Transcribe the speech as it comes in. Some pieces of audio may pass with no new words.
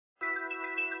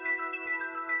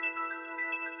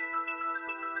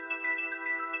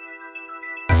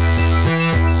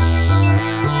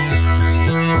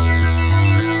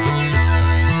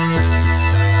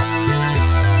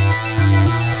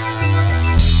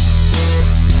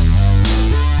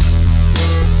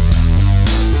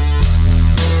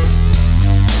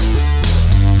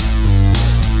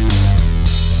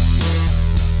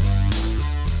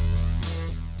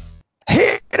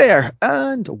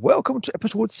and welcome to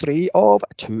episode 3 of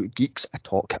Two Geeks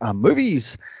Talk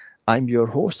Movies. I'm your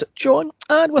host, John,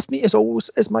 and with me as always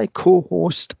is my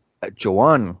co-host,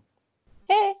 Joanne.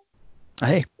 Hey.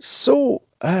 Hey, so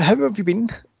how have you been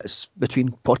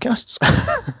between podcasts?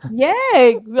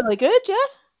 Yeah, really good, yeah.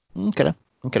 Okay.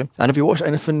 And have you watched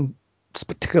anything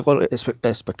spectacularly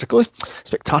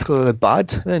bad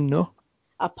then? No?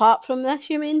 Apart from this,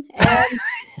 you mean?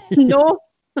 No.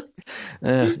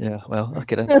 Yeah, well,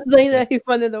 okay then. It's like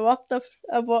one of the worst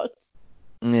I've watched.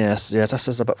 Yes, this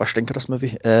is a bit of a stinker, this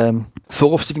movie.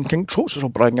 Full of Stephen King tropes, which we'll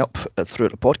bring up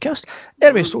throughout the podcast.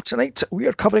 Anyway, so tonight we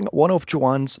are covering one of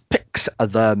Joanne's picks,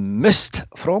 The Mist,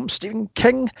 from Stephen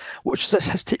King, which is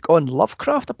his take on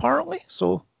Lovecraft, apparently.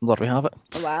 So, there we have it.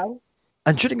 Wow.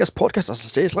 And during this podcast, as I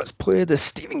say, let's play the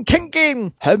Stephen King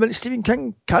game. How many Stephen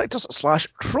King characters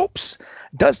 / tropes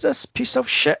does this piece of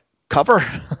shit cover?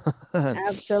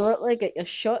 Absolutely. Get your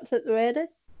shots at the ready.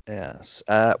 Yes.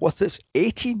 With this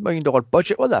 $18 million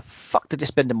budget, what the fuck did they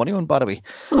spend the money on, by the way?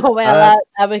 Oh, well,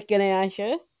 I was going to ask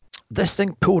you. This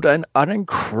thing pulled in an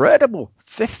incredible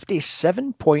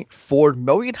 $57.4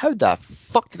 million. How the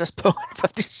fuck did this pull in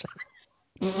 57?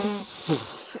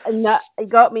 And that it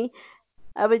got me.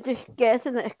 I was just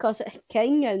guessing it because it's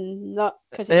King and not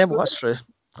because it's Well, that's true.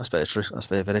 That's very true. That's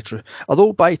very, very true.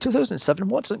 Although by 2007,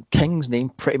 wasn't King's name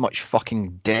pretty much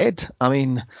fucking dead? I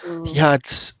mean, he had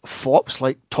flops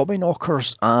like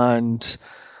Tommyknockers and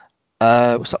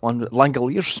what's that one?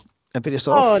 Langoliers and various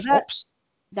other flops.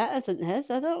 That isn't his, is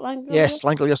it? Langoliers? Yes,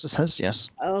 Langoliers is his, yes.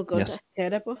 Oh, God, yes. That's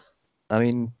terrible. I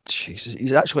mean, Jesus,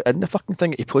 he's actually in the fucking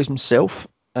thing. He plays himself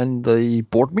in the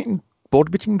board meeting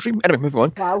dream. Anyway, moving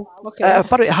on. Wow, okay.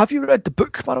 By the way, have you read the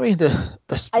book, by the way? I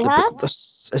have. Book,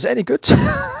 is it any good? Is it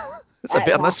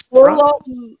better than this crap?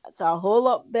 It's a whole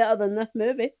lot better than this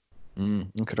movie.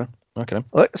 Okay. Like I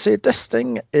say, this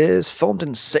thing is filmed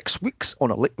in 6 weeks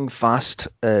on a lightning fast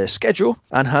schedule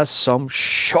and has some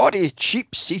shoddy,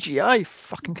 cheap CGI.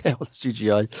 Fucking hell, the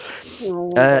CGI.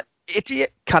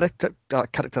 Idiot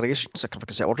characterizations, I can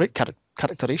say all right,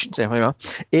 characterizations, anyway.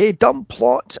 A dumb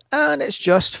plot, and it's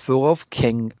just full of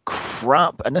King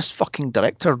crap. And this fucking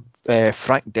director,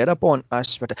 Frank Darabont, I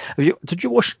swear to, did you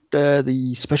watch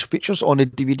the special features on the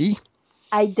DVD?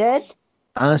 I did.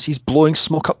 As he's blowing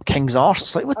smoke up King's arse,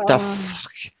 it's like, what the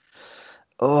fuck?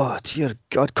 Oh dear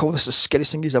God, call this the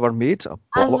scariest thing he's ever made.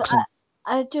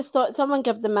 I just thought someone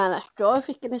give the man a straw if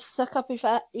he's going to suck up his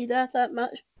ass that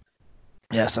much.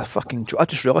 Yes, I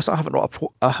just realised I haven't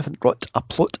wrote a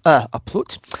plot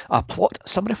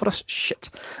summary for this shit.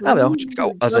 I'll just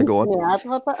go as I go on.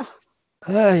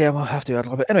 Yeah, we'll have to add a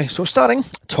little bit. Anyway, so starring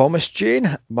Thomas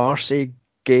Jane, Marcy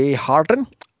Gay Harden,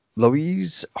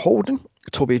 Louise Holden,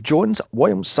 Toby Jones,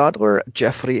 William Sadler,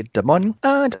 Jeffrey DeMunn,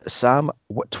 and Sam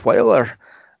Witwiler.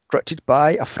 Directed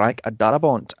by Frank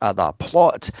Darabont. The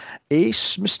plot: a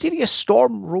mysterious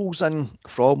storm rolls in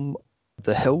from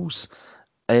the hills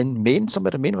in Maine,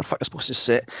 somewhere in Maine, where the fuck is supposed to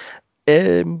set.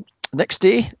 Next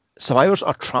day, survivors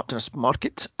are trapped in a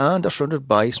market and are surrounded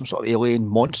by some sort of alien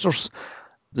monsters.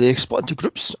 They split into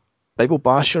groups: Bible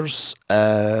bashers,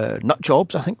 nut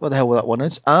jobs, I think what the hell that one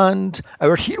is, and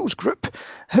our heroes group,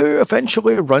 who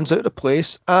eventually runs out of the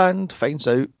place and finds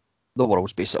out the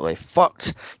world's basically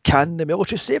fucked. Can the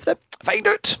military save them? Find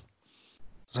out.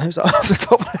 So how's that off the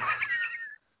top?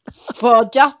 For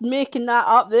just making that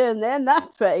up there and then,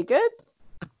 that's pretty good.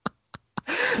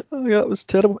 Oh yeah, that was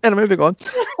terrible. Anyway, moving on.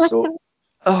 So,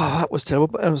 that was terrible.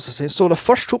 But I was saying, so the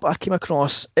first trope I came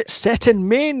across, it's set in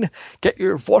Maine. Get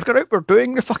your vodka out. We're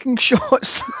doing the fucking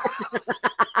shots.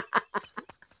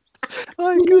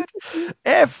 Oh my God.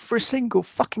 Every single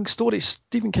fucking story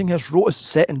Stephen King has wrote is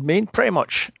set in Maine, pretty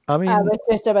much. I mean, I was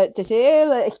just about to say,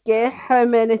 let's guess how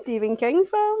many Stephen King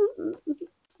films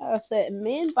are set in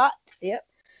Maine, but yep.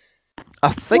 I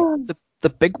think the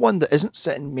big one that isn't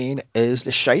set in Maine is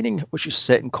The Shining, which is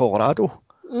set in Colorado.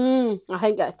 I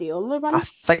think that's the only one. I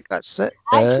think that's it.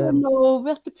 Actually, no,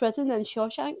 where's the prison in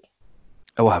Shawshank?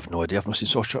 Oh, I have no idea. I've not seen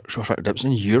Shawshank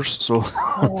Redemption in years, so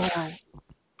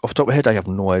off the top of my head, I have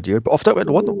no idea. But off the top of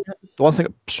my head, the one thing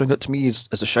that springs out to me is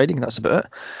The Shining, and that's about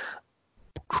it.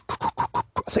 I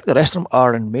think the rest of them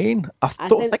are in Maine. I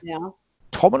don't think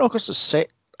Tommyknockers is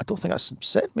set. I don't think that's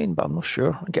set in Maine, but I'm not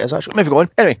sure. I think it is actually. Maybe go on.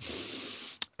 Anyway,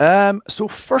 so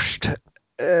first,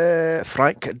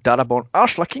 Frank Darabont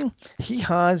Arselicking. He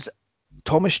has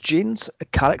Thomas Jane's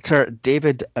character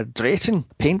David Drayton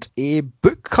paint a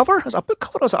book cover. Is it a book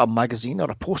cover or is it a magazine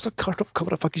or a poster cover?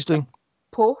 The fuck he's doing?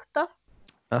 Poster.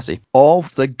 I see.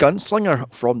 Of the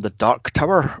Gunslinger from the Dark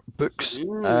Tower books,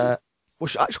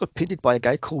 which is actually painted by a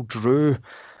guy called Drew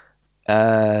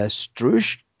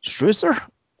Struzar.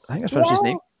 I think that's his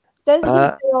name. Doesn't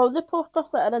he do all the posters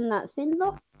that are in that scene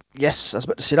though? Yes, I was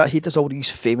about to say that. He does all these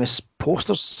famous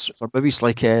posters for movies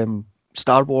like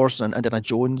Star Wars and Indiana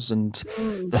Jones and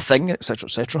The Thing, etc.,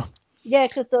 etc. Yeah,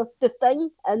 because there's the Thing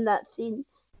in that scene.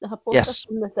 They have posters Yes.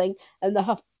 from the Thing, and they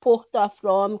have poster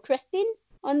from Christine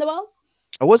on the wall.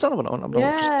 Oh, was that one?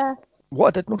 Yeah. What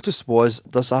I did notice was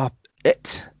there's a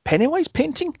Pennywise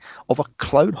painting of a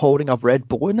clown holding a red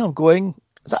balloon. I'm going,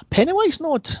 is that Pennywise?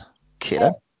 Not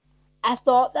Kieran. I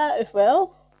thought that as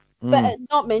well. But it's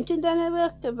not mentioned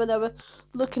anywhere. When I was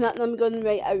looking at them going,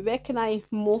 right, I recognise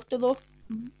most of those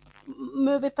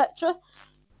movie pictures,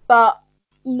 but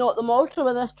not them all. So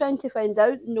when I was trying to find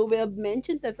out, nowhere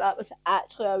mentioned if that was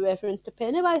actually a reference to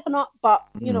Pennywise or not. But,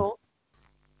 you know,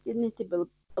 you need to be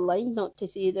blind not to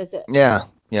see it, is it? Yeah,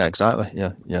 exactly.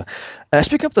 Yeah.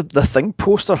 Speaking of the Thing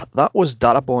poster, that was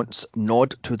Darabont's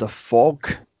nod to the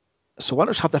Fog. So why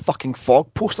not just have the fucking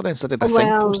Fog poster instead of the Thing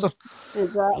poster?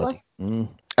 Exactly.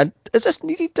 And is this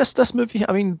needed, this movie?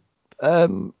 I mean,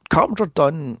 Carpenter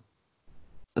done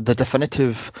the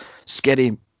definitive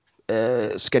scary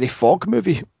Fog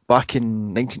movie back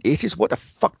in 1980s. What the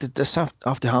fuck did this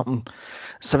have to happen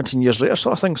 17 years later,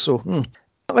 sort of thing? So,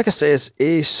 like I says,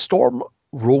 a storm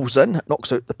rolls in,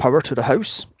 knocks out the power to the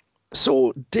house.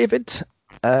 So David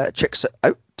checks it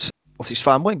out with his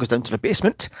family and goes down to the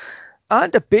basement.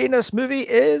 And the bane of this movie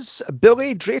is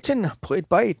Billy Drayton, played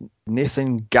by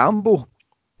Nathan Gamble.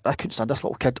 I couldn't stand this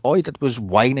little kid. All he did was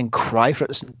whine and cry for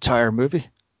this entire movie.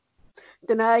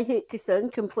 Then I hate to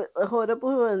sound completely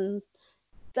horrible and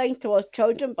dying towards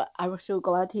children, but I was so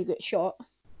glad he got shot.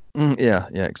 Yeah,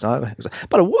 exactly.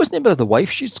 But what was the name of the wife?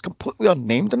 She's completely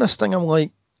unnamed in this thing. I'm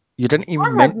like, you didn't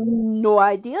even I had no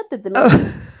idea, did they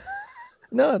mention?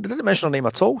 No, they didn't mention her name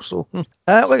at all. So, like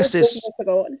I said,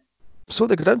 so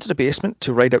they go down to the basement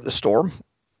to ride out the storm,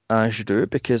 as you do,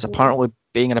 because apparently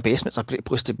being in a basement's a great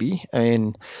place to be. I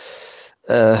mean,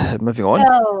 moving on.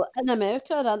 Well, in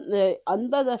America, aren't they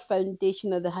under the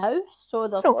foundation of the house? So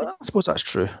they're I suppose that's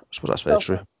true. I suppose that's very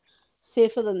true.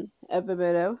 Safer than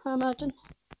everywhere else, I imagine.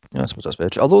 Yeah, I suppose that's very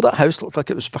true. Although that house looked like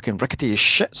it was fucking rickety as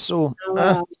shit, so...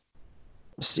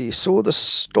 Let's see, so the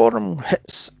storm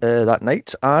hits that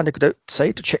night, and they go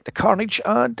outside to check the carnage,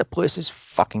 and the place is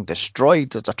fucking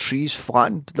destroyed. There's a tree's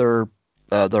flattened their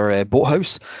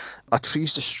boathouse. A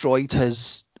tree's destroyed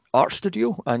his art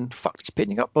studio and fucked his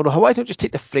painting up. Well, why don't you just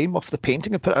take the frame off the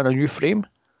painting and put it in a new frame?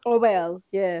 Oh well,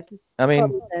 yeah. I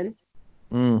mean,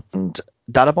 and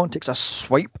Darabont takes a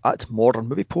swipe at modern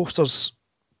movie posters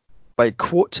by,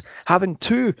 quote, having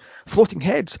two floating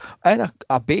heads and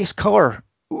a base colour.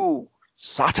 Ooh,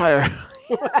 satire.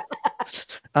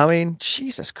 I mean,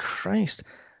 Jesus Christ.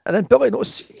 And then Billy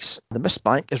notices the mist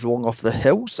bank is rolling off the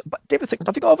hills, but David thinks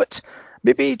nothing of it.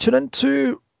 Maybe tune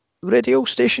into radio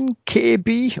station KAB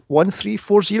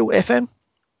 1340 FM,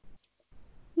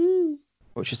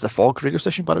 which is the Fog radio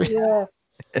station, by the way. Yeah.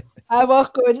 I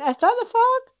was going, is that the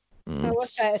Fog? I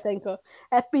was trying to think of.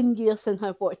 It's been years since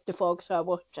I've watched the Fog, so I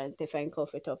was trying to think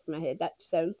off the top of my head. That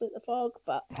sounds like the Fog,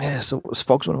 but... Yeah, so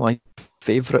Fog's one of my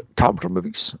favourite Carpenter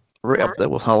movies. Right up there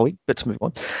with Halloween, but to move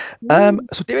on.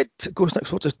 So David goes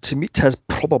next door to meet his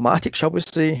problematic, shall we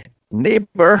say,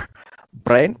 neighbour,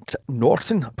 Brent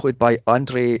Norton, played by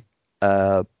Andre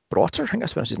Brotter, I think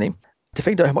that's his name, to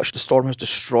find out how much the storm has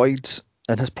destroyed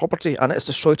in his property, and it's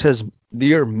destroyed his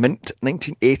near mint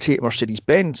 1980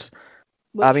 Mercedes-Benz.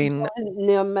 I mean,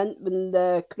 near mint when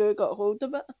the crew got hold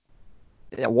of it.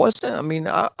 It wasn't. I mean,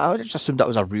 I just assumed that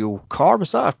was a real car.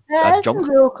 Was that a junk? It's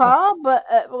a real car, but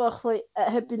it was like it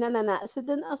had been in an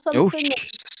accident or something. Oh,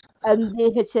 Jesus. And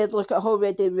they had said, look, it's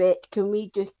already wrecked. Can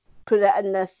we just put it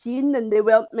in this scene? And they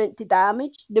weren't meant to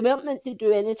damage. They weren't meant to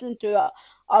do anything to it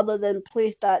other than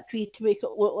place that tree to make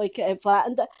it look like it had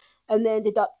flattened it. And they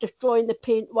ended up destroying the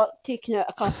paintwork, taking out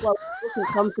a couple of and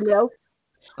something else.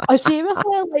 I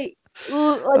seriously,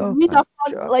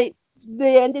 like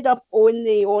they ended up owning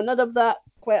the owner of that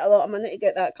quite a lot of money to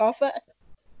get that car fit.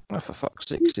 Oh, for fuck's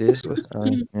sake, seriously.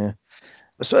 Yeah.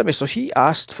 So anyway, so he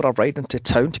asked for a ride into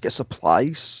town to get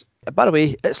supplies. By the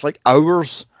way, it's like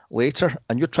hours later,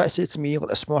 and you're trying to say to me like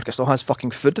this market still has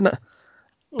fucking food in it.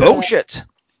 Yeah. Bullshit.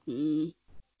 I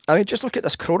mean, just look at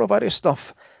this coronavirus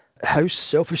stuff. How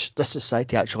selfish this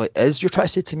society actually is. You're trying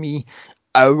to say to me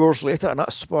hours later, and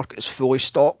that supermarket is fully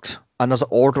stocked, and there's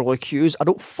orderly queues. I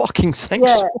don't fucking think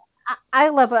so. I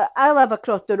live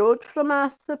across the road from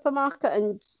a supermarket,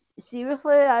 and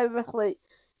seriously, I was like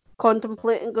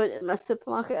contemplating going to my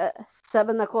supermarket at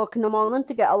 7 o'clock in the morning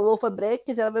to get a loaf of bread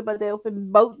because everybody else was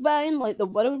bulk buying like the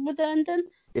world was ending.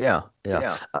 Yeah.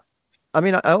 I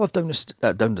mean, I live down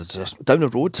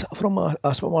the road from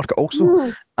a supermarket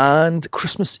also, and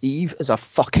Christmas Eve is a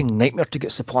fucking nightmare to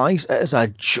get supplies. It is a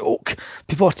joke.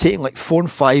 People are taking like 4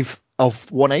 and 5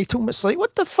 of one item. It's like,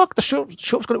 what the fuck? The shop's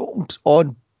going to be opened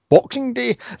on Boxing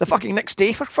Day, the fucking next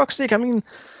day, for fuck's sake. I mean,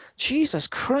 Jesus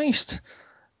Christ.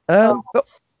 But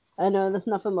I know, there's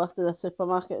nothing worse than a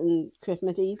supermarket on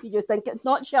Christmas Eve. You just think it's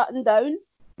not shutting down.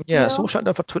 yeah, it's all shut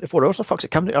down for 24 hours. For fuck's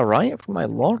sake, comes to a riot, my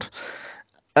lord.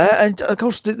 And of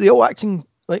course, they all acting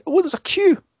like, oh, there's a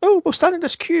queue. Oh, we'll stand in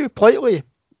this queue politely.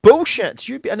 Bullshit.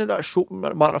 You'd be in and out of shop in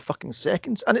a matter of fucking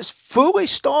seconds. And it's fully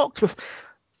stocked with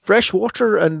fresh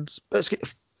water and it's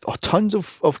got tons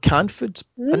of canned food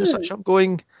and such. I'm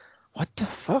going, what the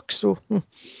fuck? So, you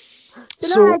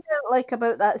know what I don't like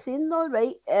about that scene though,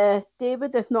 right?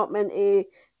 David is not meant to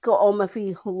got on with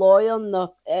his lawyer and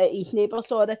his neighbour,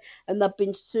 and they've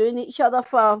been suing each other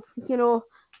for,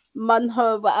 month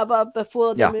or whatever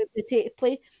before the move to take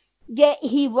place. Yet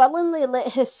he willingly let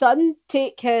his son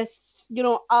take his,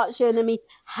 arch enemy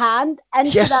hand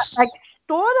into that big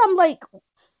store. I'm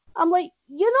like,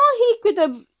 he could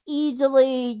have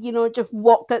easily, just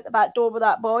walked out the back door with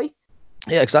that boy.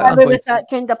 Yeah, exactly. I was that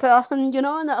kind of person,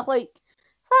 and it's like,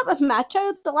 if that was my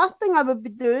child, the last thing I would be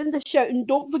doing is shouting,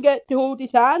 don't forget to hold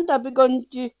his hand. I'd be going,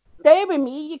 just stay with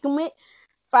me. You can wait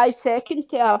 5 seconds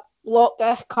to lock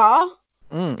this car.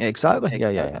 Exactly.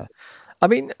 Yeah. I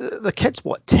mean, the kid's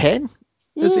what, 10?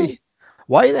 Is he?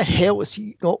 Why the hell is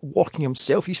he not walking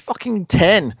himself? He's fucking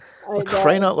 10. For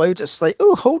crying out loud, it's like,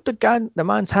 oh, hold the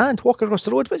man's hand, walk across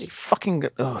the road. What is he fucking?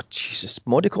 Oh, Jesus,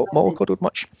 mollycoddled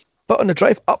much. But on the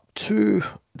drive up to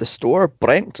the store,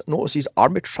 Brent notices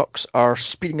army trucks are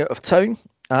speeding out of town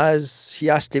as he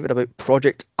asks David about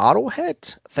Project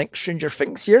Arrowhead. Think Stranger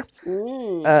Things here.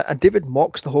 And David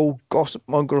mocks the whole gossip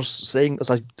mongers, saying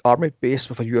there's an army base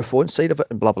with a UFO inside of it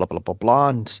and blah, blah, blah, blah, blah,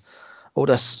 and all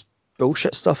this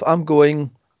bullshit stuff. I'm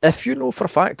going, if you know for a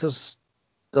fact there's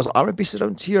army bases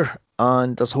around here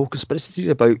and there's a whole conspiracy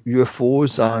theory about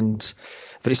UFOs and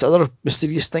various other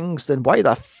mysterious things, then why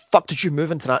the fuck did you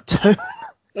move into that town?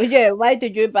 Yeah, why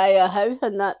did you buy a house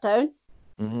in that town?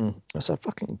 That's a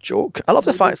fucking joke. I love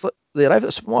the fact that they arrive at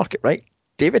the supermarket, right?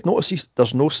 David notices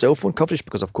there's no cell phone coverage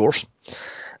because, of course,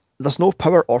 there's no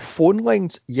power or phone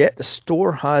lines, yet the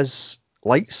store has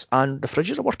lights and the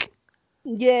fridges are working.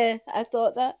 Yeah, I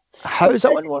thought that. How does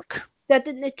that one work?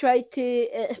 Didn't they try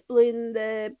to explain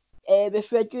the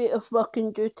refrigerators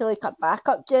working due to like a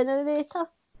backup generator?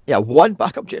 Yeah, one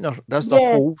backup generator. That's the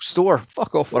whole store.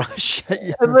 Fuck off for that shit.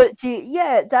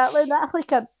 Yeah, exactly. That's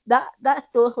like that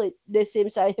store's like the same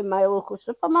size as my local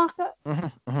supermarket.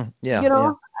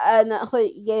 Yeah. And it's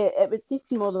like, it would need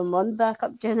more than one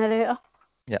backup generator.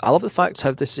 Yeah, I love the fact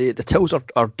how they say the tills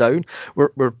are down.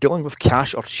 We're dealing with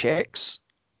cash or checks.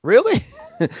 Really?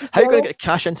 How are you going to get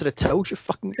cash into the tills? You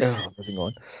fucking... Oh, moving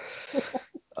on.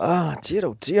 Dear,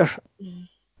 oh dear.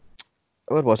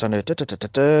 Where was I now?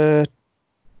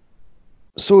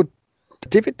 So,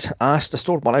 David asked the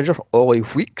store manager, Ollie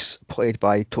Weeks, played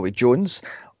by Toby Jones,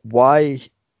 why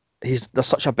there's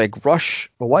such a big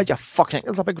rush. Well, why do you fucking think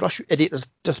there's a big rush, you idiot? There's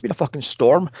just been a fucking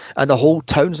storm, and the whole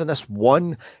town's in this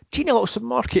one teeny little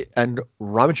supermarket and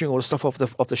ravaging all the stuff off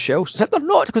the shelves. Except they're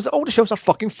not, because all the shelves are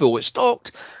fucking fully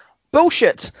stocked.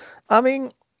 Bullshit. I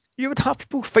mean, you would have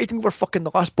people fighting over fucking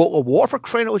the last bottle of water, for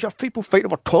crying out loud. You have people fighting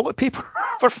over toilet paper,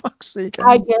 for fuck's sake.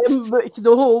 I get which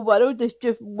the whole world has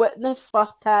just witnessed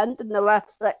firsthand in the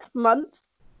last 6 months.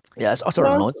 Yeah, it's utter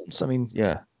nonsense. I mean,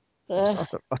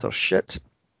 it's utter shit.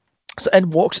 So in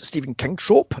walks Stephen King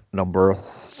trope, number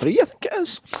 3, I think it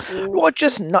is.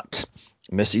 Roger's nut,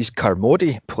 Mrs.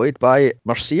 Carmody, played by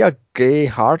Marcia Gay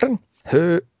Harden,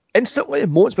 who instantly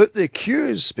moans about the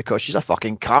queues because she's a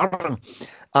fucking Karen.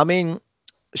 I mean,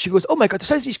 she goes, oh my god,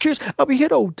 there's these queues, I'll be here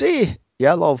all day.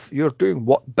 Yeah, love, you're doing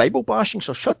what? Bible bashing,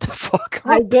 so shut the fuck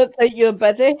up. I don't think you're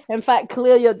busy. In fact,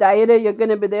 clear your diary, you're going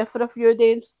to be there for a few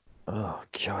days. Oh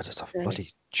god, it's a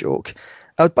bloody joke.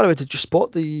 By the way, did you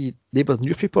spot the neighbour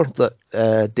newspaper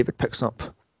that David picks up?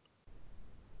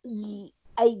 The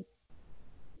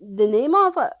name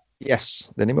of it?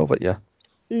 Yes, the name of it, yeah.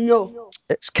 No.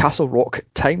 It's Castle Rock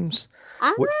Times,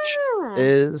 which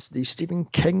is the Stephen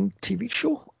King TV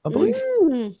show, I believe.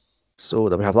 So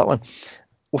there we have that one.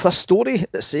 With a story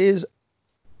that says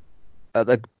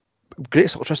the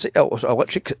greatest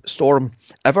electric storm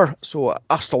ever, so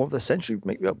a storm of the century,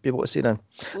 might be able to say now.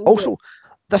 Also,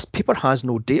 this paper has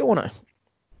no date on it.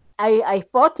 I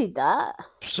spotted that.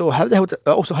 So how the hell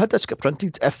how did this get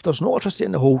printed? If there's no electricity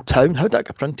in the whole town, how did that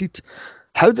get printed?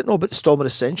 How did it know about the storm of the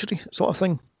century sort of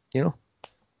thing, you know?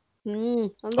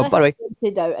 Unless it's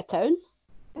printed out of town.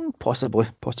 Possibly.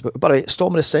 But right,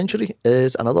 Storm of the Century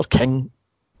is another King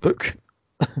book.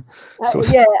 So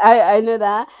Yeah, I know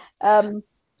that.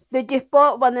 Did you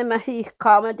spot one of his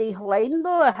comedy line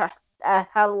though?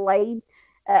 Her line,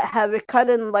 her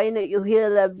recurring line that you'll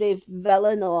hear every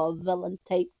villain or villain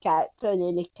type character in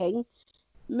any King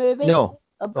movie no,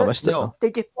 or no, I book. missed it. No.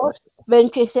 Did you spot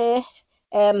when she says,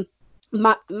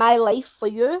 my life for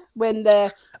you" when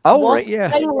the Oh war right, yeah.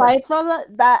 thing lives on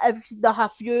it? That if there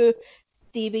have few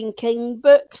Stephen King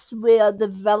books where the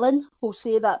villain will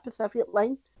say that specific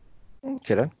line.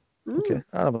 Okay then. Okay, Mm.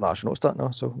 I haven't actually noticed that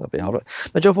now, so that'd be hard.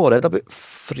 Now, I've already read about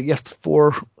 3 or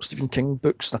 4 Stephen King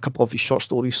books and a couple of his short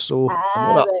stories, so I'm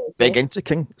not Ah, that right, big okay. into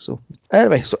King. So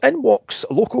anyway, so in walks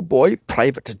a local boy,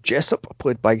 Private Jessup,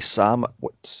 played by Sam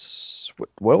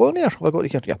Whitwell. I got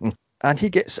it here, yeah. And he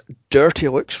gets dirty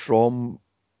looks from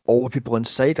all the people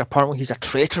inside. Apparently, he's a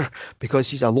traitor because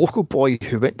he's a local boy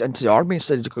who went into the army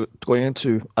instead of going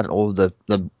into, I don't know,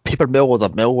 the paper mill or the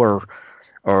mill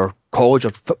or college or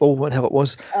football, whatever the hell it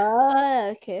was. Ah,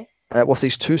 okay. With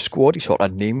these 2 squad, he's sort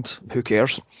of unnamed. Who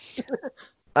cares?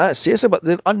 Seriously, but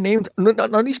they're unnamed. None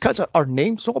of these characters are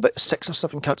named. It's not about 6 or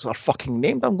 7 characters are fucking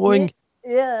named. I'm Yeah, going,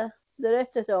 yeah. The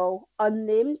rest is all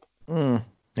unnamed.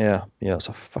 yeah, it's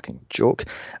a fucking joke.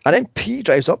 And then P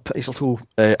drives up his little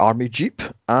army jeep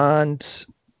and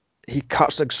he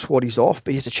cuts the squaddies off,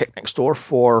 but he has to check next door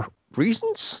for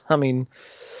reasons. I mean,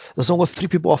 there's only 3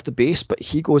 people off the base, but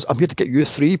he goes, I'm here to get you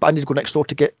 3, but I need to go next door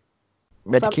to get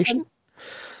Something. medication.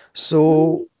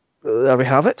 So there we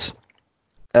have it.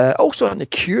 Also in the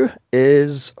queue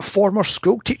is former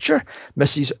school teacher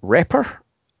Mrs. Repper,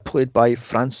 played by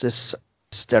Frances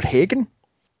Sterhagen.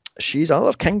 She's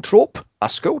another King trope, a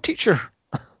school teacher,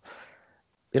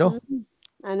 you know.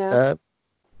 I know.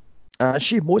 And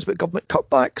she moans about government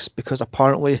cutbacks because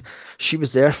apparently she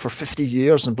was there for 50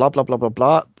 years and blah, blah, blah, blah,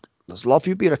 blah. There's love,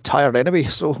 you be retired anyway,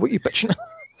 so what are you bitching?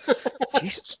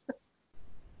 Jesus.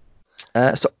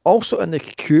 So also in the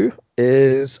queue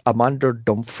is Amanda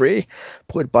Dumfrey,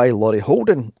 played by Laurie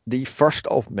Holden, the first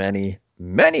of many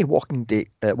Walking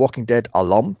Dead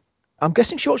alum. I'm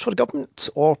guessing she works for the government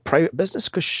or private business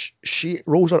because she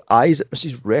rolls her eyes at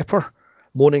Mrs. Repper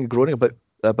moaning and groaning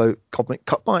about government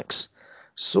cutbacks.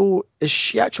 So is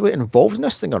she actually involved in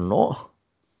this thing or not?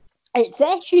 It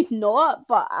says she's not,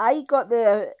 but I got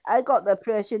the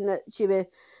impression that she was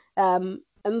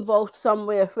involved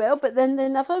somewhere as well. But then they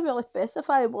never really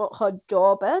specify what her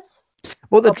job is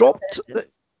Well, or profession.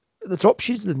 the drop.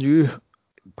 She's the new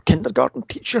kindergarten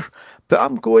teacher, but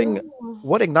I'm going Oh,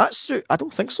 wearing that suit. I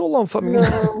don't think so, love. I mean,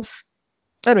 no.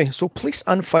 anyway, so police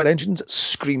and fire engines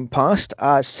scream past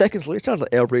as seconds later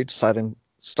the air raid siren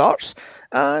starts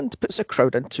and puts the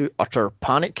crowd into utter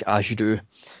panic, as you do.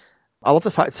 I love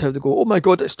the fact how they go, oh my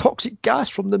god, it's toxic gas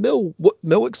from the mill. What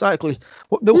mill exactly?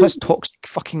 What mill has toxic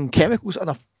fucking chemicals in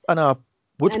a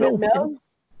wood And it mill? You know?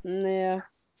 milk. Yeah.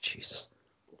 Jesus.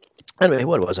 Anyway,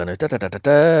 what was I now?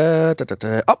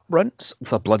 Up runs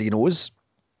with a bloody nose.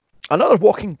 Another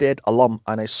Walking Dead alum,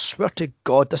 and I swear to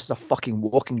God, this is a fucking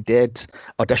Walking Dead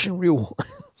audition reel.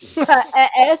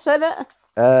 It is, isn't it?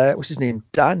 What's his name?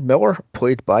 Dan Miller,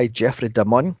 played by Jeffrey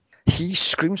DeMunn. He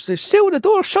screams to seal the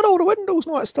door, shut all the windows,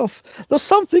 and all that stuff. There's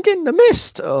something in the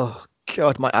mist. Oh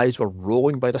God, my eyes were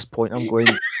rolling by this point. I'm going,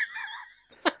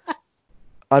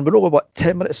 and we're only what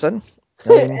 10 minutes in. I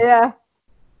mean, Yeah.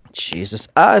 Jesus,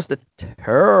 as the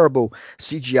terrible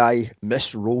CGI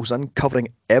mist rolls in,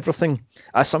 covering everything,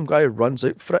 as some guy runs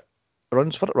for it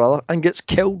rather, and gets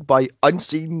killed by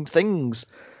unseen things.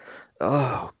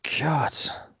 Oh God.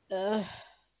 Uh,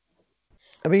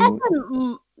 I I mean,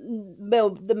 think,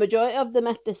 well, the majority of them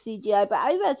is the CGI, but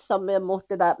I read somewhere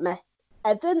most of that myth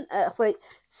isn't. It's like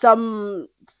some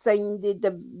thing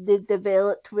they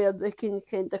developed where they can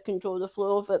kind of control the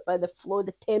flow of it by the flow,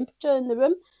 the temperature in the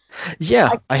room. yeah,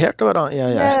 I, I heard about that. Yeah.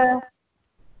 yeah.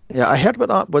 Yeah, I heard about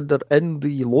that when they're in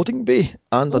the loading bay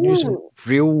and they're using Ooh,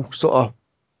 real sort of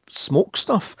smoke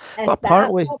stuff. is But that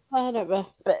apparently, what part of it?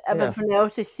 But yeah, everything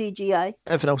else is CGI.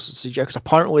 everything else is CGI because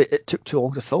apparently it took too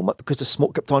long to film it because the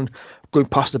smoke kept on going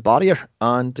past the barrier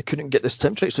and they couldn't get this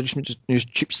temperature right, so they just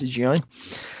used cheap CGI.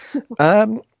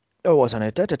 Oh, what's an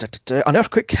An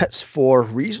earthquake hits for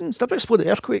reasons. Did I explain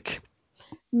the earthquake?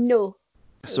 No.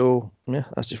 So, yeah,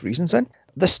 that's just reasons then.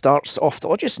 This starts off,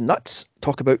 they're just nuts.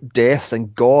 Talk about death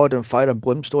and God and fire and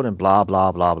brimstone and blah,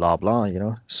 blah, blah, blah, blah, you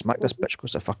know. Smack this bitch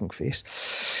across the fucking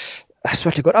face. I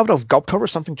swear to God, I would have gulped her or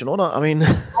something, do you know that? I mean,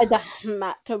 I don't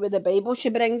matter with the Bible she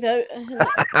brings out.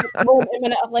 A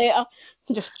minute later,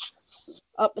 just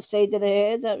up the side of the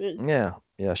head. That was,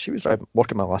 yeah, she was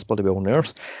working my last bloody well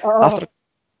nerves. oh, After,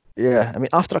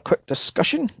 after a quick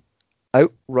discussion,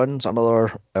 outruns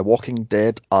another Walking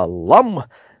Dead alum,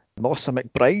 Melissa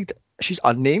McBride. She's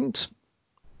unnamed.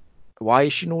 Why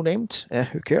is she no named?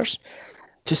 Who cares?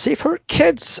 To save her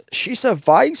kids, she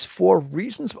survives for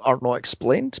reasons that are not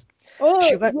explained.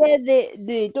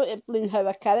 They don't explain how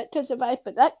a character survived,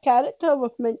 but that character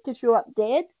was meant to show up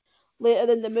dead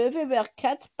later in the movie with a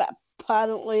kid, but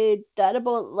apparently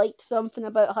Darabont liked something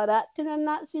about her acting in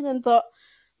that scene and thought,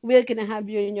 we're going to have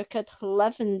you and your kid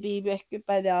live and be rescued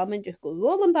by the army and just go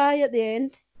rolling by at the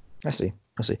end. I see.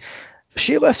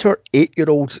 She left her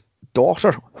 8-year-old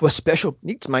daughter with special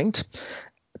needs mind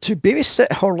to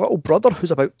babysit her little brother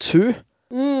who's about 2.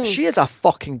 She is a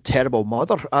fucking terrible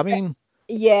mother. I mean...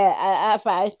 Yeah,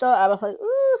 I thought, I was like,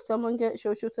 ooh, someone get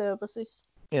social services.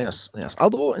 Yes.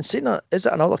 Although, in saying that, is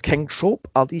it another King trope?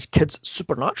 Are these kids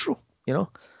supernatural?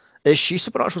 Is she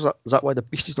supernatural? Is that why the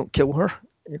beasties don't kill her?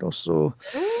 So...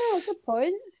 good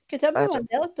point. Because everyone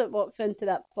else that walks into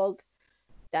that fog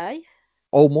die.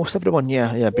 Almost everyone,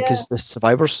 yeah, because the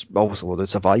survivors, obviously, they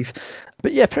survive.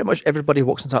 But yeah, pretty much everybody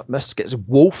walks into that mist, gets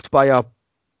wolfed by a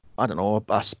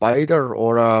spider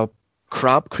or a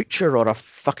crab creature or a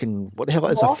fucking, what the hell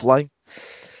it is, a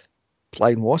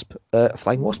flying wasp, a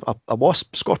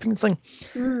wasp scorpion thing.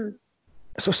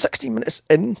 So 16 minutes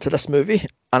into this movie,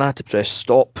 and I had to press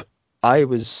stop. I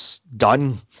was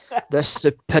done. The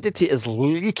stupidity is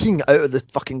leaking out of the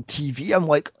fucking TV. I'm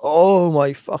like, oh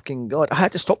my fucking god. I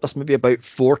had to stop this movie about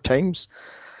 4 times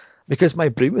because my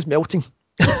brain was melting.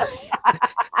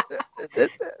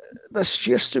 The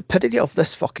sheer stupidity of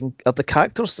this of the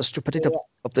characters, the stupidity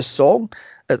of the story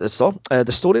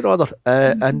rather,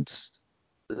 and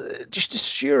just the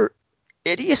sheer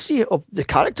idiocy of the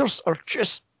characters are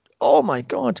just, oh my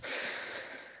god.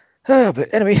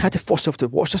 But anyway, I had to force myself to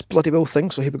watch this bloody well thing,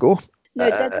 so here we go.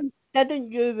 Now,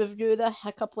 didn't you review this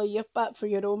a couple of years back for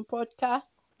your own podcast?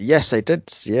 Yes, I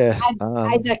did, yeah.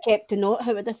 I'd have kept a note.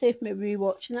 How would I save me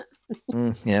rewatching it?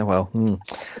 Yeah, well,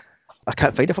 I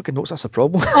can't find a fucking notes, that's a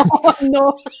problem. Oh,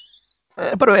 no.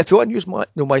 By the way, if you want to use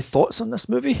my thoughts on this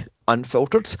movie,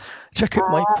 unfiltered, check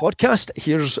out my podcast.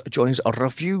 Here's Johnny's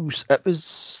reviews. It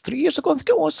was 3 years ago, I think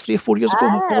it was, 3 or 4 years ago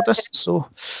I recorded this, so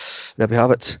there we have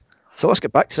it. So let's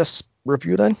get back to this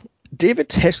review then.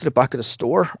 David heads to the back of the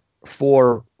store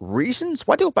for reasons.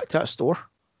 Why do you go back to that store?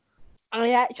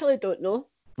 I actually don't know.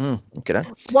 Okay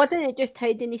then. Wasn't it just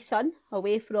hiding his son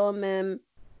away from...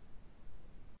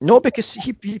 No, because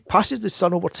he passes the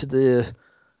son over to the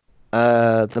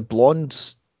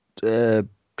blonde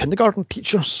kindergarten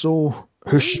teacher, who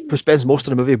spends most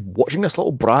of the movie watching this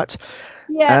little brat.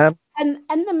 Yeah, and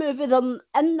in the movie, in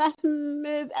this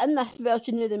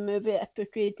version of the movie, it's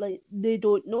portrayed like they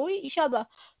don't know each other.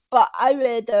 But I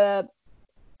read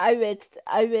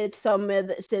somewhere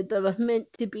that said there was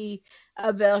meant to be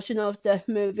a version of this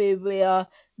movie where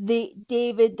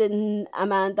David and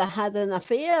Amanda had an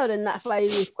affair, and that's why he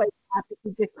was quite happy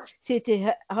to just say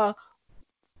to her,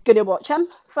 "Gonna watch him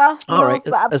for." All right,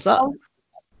 is that?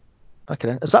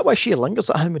 Okay, is that why she lingers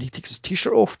at him when he takes his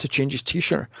t-shirt off to change his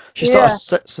t-shirt? She sort of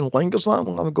sits and lingers at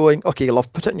him. I'm going, okay,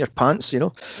 love, put it in your pants, Yeah.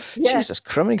 Jesus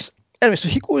Christ. Anyway, so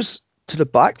he goes to the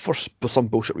back for some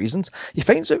bullshit reasons. He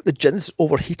finds out the gin is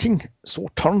overheating, so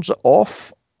turns it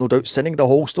off, no doubt sending the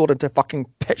whole store into fucking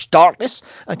pitch darkness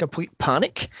and complete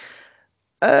panic.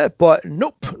 But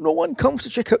nope, no one comes to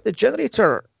check out the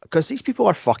generator because these people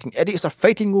are fucking idiots. They're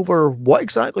fighting over what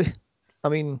exactly? I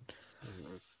mean,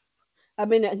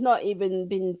 it's not even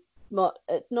been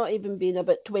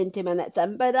about 20 minutes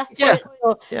in by this point.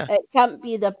 So it can't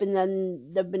be they've been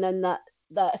in that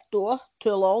store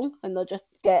too long and they're just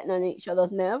getting on each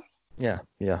other's nerves. Yeah.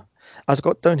 As I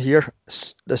got down here,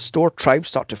 the store tribes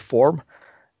start to form,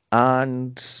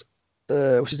 and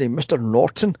what's his name, Mr.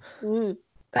 Norton.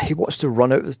 He wants to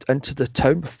run out into the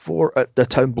town before the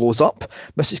town blows up.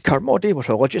 Mrs. Carmody, with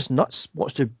religious nuts,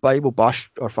 wants to Bible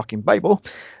bash our fucking Bible.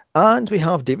 And we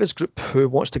have David's group who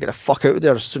wants to get the fuck out of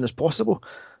there as soon as possible.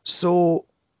 So,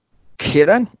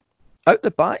 Kieran, out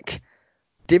the back,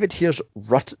 David hears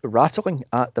rattling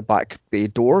at the back bay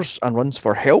doors and runs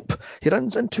for help. He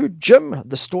runs into Jim,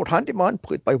 the store handyman,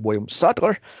 played by William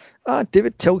Sadler.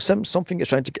 David tells him something is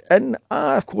trying to get in.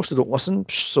 Of course, they don't listen,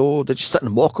 so they just sit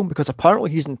and mock him because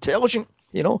apparently he's intelligent.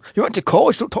 You went to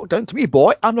college, don't talk down to me,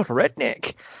 boy. I'm not a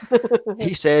redneck.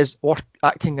 He says, or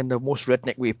acting in the most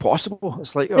redneck way possible.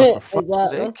 It's like, oh, for fuck's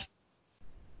sake.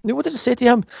 What did it say to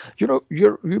him?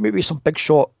 You may be some big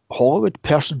shot Hollywood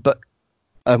person, but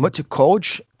I went to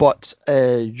college, but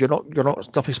you're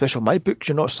not nothing special in my book.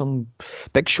 You're not some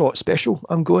big shot special.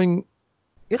 I'm going,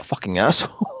 you're a fucking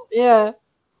asshole. Yeah.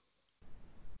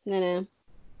 No.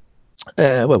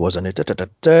 Where was I?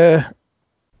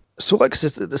 So like I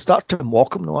said, they start to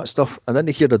mock him and all that stuff, and then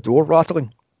they hear the door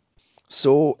rattling.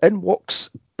 So in walks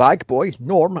Bag Boy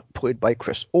Norm, played by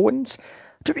Chris Owens,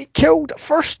 to be killed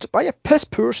first by a piss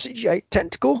poor CGI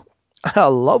tentacle. I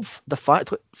love the fact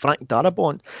that Frank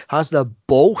Darabont has the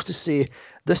balls to say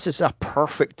this is a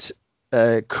perfect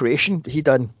creation he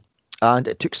done, and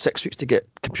it took 6 weeks to get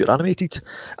computer animated,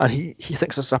 and he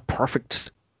thinks this is a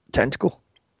perfect tentacle.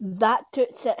 That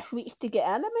took 6 weeks to get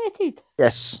animated.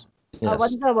 Yes. I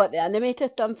wonder what the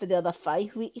animators done for the other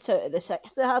 5 weeks out of the 6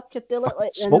 they had, because they look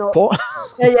like they're smoke pot.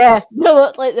 Yeah, they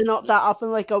look like they knocked that up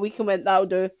in like a week and went, that'll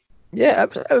do. Yeah,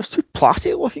 it was too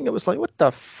plastic looking. It was like, what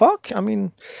the fuck? I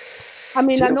know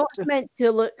it's meant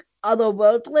to look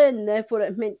otherworldly, and therefore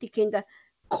it's meant to kind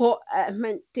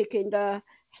of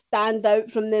stand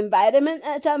out from the environment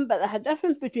it's in, but there's a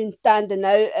difference between standing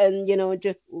out and,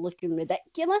 just looking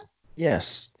ridiculous.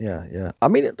 Yes, yeah. I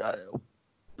mean,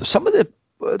 some of the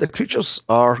creatures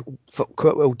are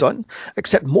quite well done,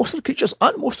 except most of the creatures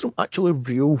and most of them actually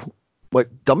real, like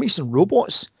dummies and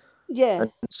robots. Yeah.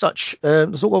 And such.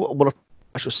 There's a lot more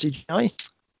actual CGI.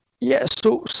 Yeah,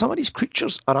 so some of these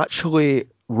creatures are actually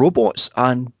robots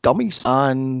and dummies,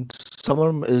 and some of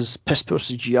them is piss poor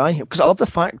CGI. Because I love the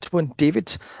fact when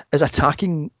David is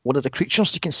attacking one of the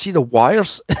creatures, you can see the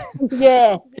wires.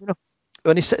 Yeah.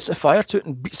 When he sets the fire to it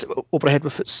and beats it overhead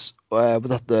with its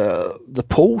with the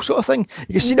pole sort of thing,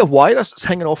 you can see the wires that's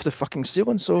hanging off the fucking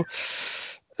ceiling. So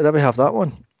there we have that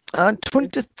one. And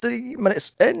 23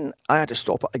 minutes in, I had to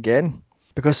stop it again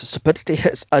because the stupidity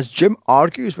hits as Jim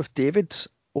argues with David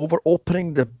over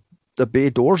opening the bay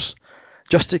doors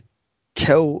just to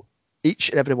kill each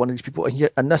and every one of these people in here.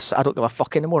 And this, I don't give a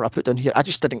fuck anymore. I put down here, I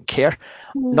just didn't care.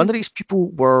 None of these people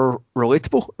were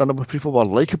relatable. None of the people were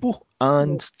likeable.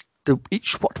 And they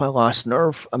each worked my last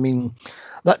nerve. I mean,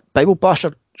 that Bible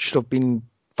basher should have been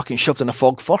fucking shoved in a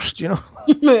fog first,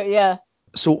 Yeah.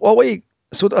 So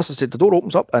as I said, the door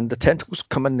opens up and the tentacles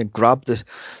come in and grab the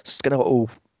skinny little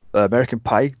American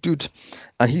Pie dude,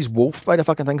 and he's wolfed by the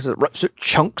fucking things that rips out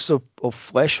chunks of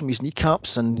flesh from his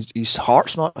kneecaps and his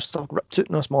hearts and all that stuff ripped out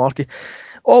in this malarkey.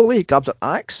 He grabs an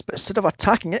axe, but instead of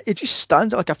attacking it, he just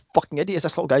stands there like a fucking idiot as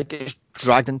this little guy gets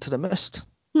dragged into the mist.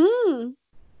 I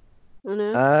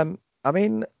know. I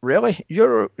mean, really?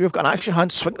 You've got an action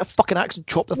hand, swing the fucking axe and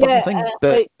chop the fucking thing,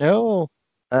 but no.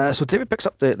 So David picks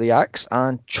up the axe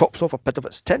and chops off a bit of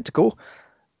its tentacle,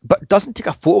 but doesn't take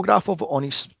a photograph of it on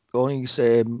his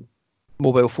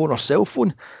mobile phone or cell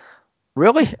phone.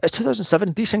 Really? It's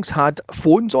 2007. These things had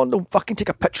phones on them. Fucking take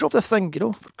a picture of the thing,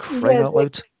 for crying out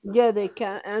loud. Yeah, they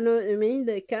can. I know what you mean.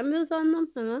 The cameras on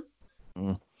them,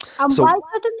 And So, why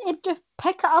didn't he just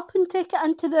pick it up and take it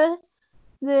into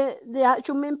the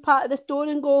actual main part of the store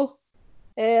and go,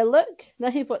 look,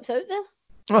 this is what's out there?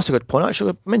 That's a good point,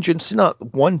 actually. I mean, you've seen that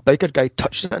one bigger guy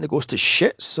touches it and it goes to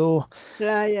shit, so...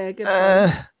 Yeah, good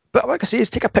point. But like I say, is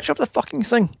take a picture of the fucking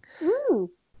thing.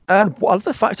 And what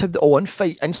other facts have they all in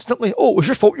fight instantly? Oh, it was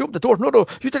your fault, you opened the door. No,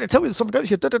 you didn't tell me there's something out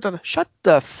here. Shut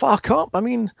the fuck up. I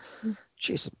mean,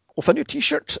 jeez. We'll find your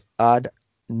t-shirt, and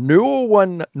no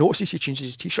one notices he changes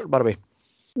his t-shirt, by the way.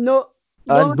 No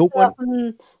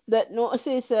one that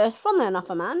notices, funnily enough,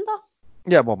 Amanda.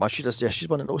 Yeah, well, she does. Yeah, she's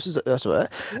one that notices it. That's all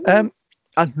right.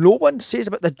 And no one says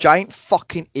about the giant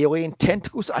fucking alien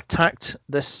tentacles that attacked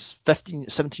this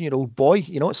 17-year-old boy.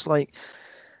 It's like,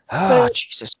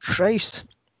 Jesus Christ.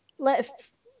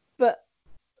 But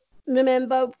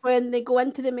remember when they go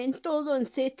into the main store though and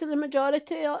say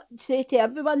to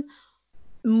everyone,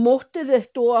 most of the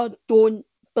store don't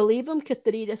believe him because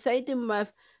they're either siding with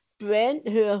Brent,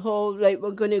 who are all right,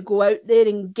 we're going to go out there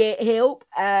and get help,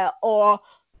 or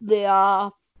they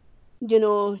are,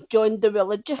 joined the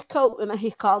religious cult and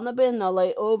he's Carnaby, and they're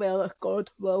like, oh well, God,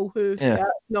 well, who? Yeah.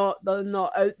 They're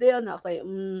not out there, and I'm like,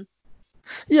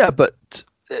 Yeah, but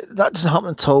that doesn't happen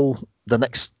until the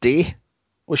next day,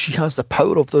 where she has the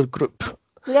power of the group.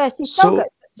 Yeah, she's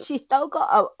still got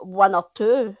a one or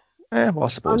two. Yeah, well, I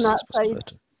suppose. On that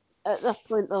side, at this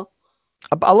point, though.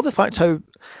 I love the fact how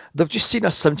they've just seen a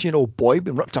 17-year-old boy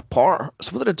being ripped apart.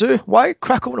 So what did they do? Why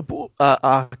crack open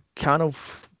a can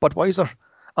of Budweiser?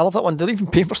 I love that one. They're even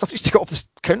paying for stuff. Just take it off the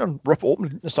counter and rip it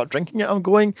open and start drinking it. I'm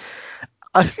going,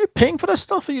 are you paying for this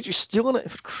stuff, or are you just stealing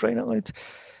it, for crying out loud?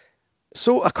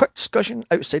 So a quick discussion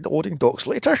outside the loading docks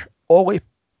later. Ollie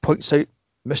points out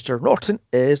Mr. Norton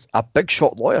is a big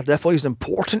shot lawyer, therefore he's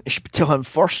important. You should tell him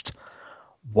first.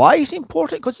 Why is he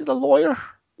important? Because he's a lawyer?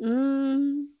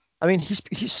 I mean,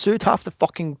 he's sued half the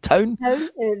fucking town.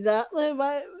 Exactly.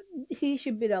 Why he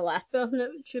should be the last person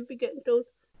that should be getting told.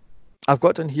 I've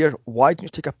got down here, why didn't you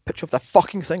take a picture of the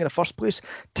fucking thing in the first place?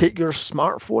 Take your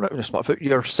smartphone out,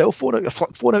 your cell phone out, your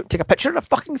flip phone out, take a picture of the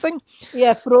fucking thing.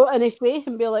 Yeah, throw it in his face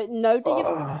and be like, now do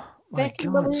you My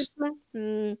fucking God. believe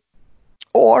me?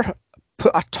 Or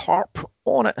put a tarp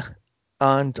on it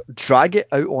and drag it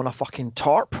out on a fucking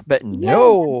tarp. But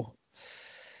no.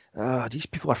 These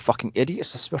people are fucking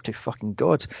idiots, I swear to fucking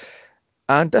God.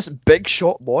 And this big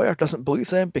shot lawyer doesn't believe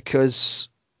them because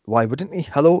why wouldn't he?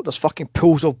 Hello, there's fucking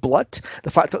pools of blood.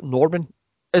 The fact that Norman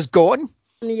is gone,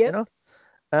 Yep.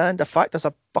 and the fact there's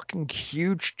a fucking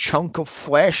huge chunk of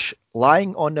flesh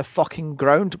lying on the fucking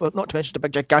ground, but not to mention the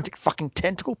big gigantic fucking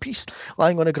tentacle piece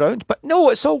lying on the ground. But no,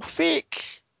 it's all fake.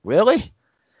 Really?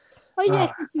 Oh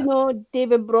yeah,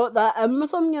 David brought that in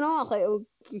with him, like,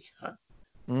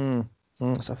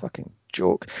 It's a fucking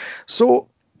joke. So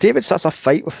David starts a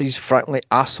fight with his frankly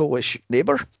asshole-ish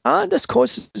neighbour, and this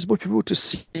causes more people to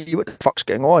see what the fuck's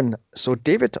going on. So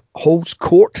David holds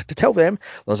court to tell them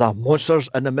there's a monsters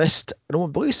in the mist. No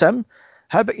one believes him.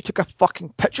 How about you took a fucking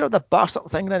picture of the bastard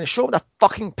thing and then show them the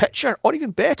fucking picture, or even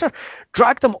better,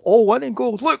 drag them all in and go,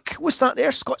 look, what's that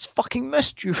there? Scott's fucking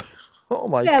missed you. Oh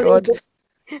my God.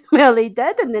 Well, he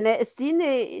did in the next scene.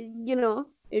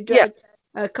 He dragged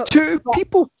a couple. Two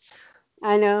people.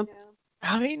 I know.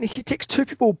 I mean, he takes two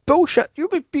people. Bullshit. You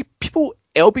would be people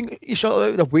elbowing each other out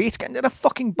of the way to get into the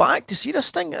fucking bag to see this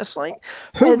thing. It's like,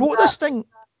 who wrote this thing?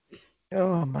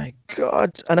 Oh my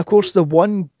God. And of course, the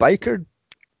one biker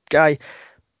guy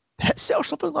hits it or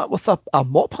something like that with a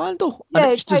mop handle, and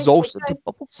it just dissolves into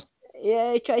bubbles.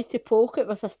 Yeah, he tries to poke it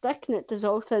with a stick and it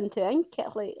dissolves into ink.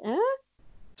 It's like, huh?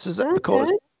 So is it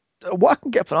because what I can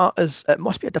get for that is it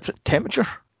must be a different temperature,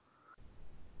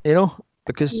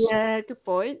 because yeah, good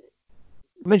point.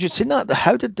 I mean, you'd seen that.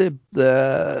 How did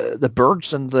the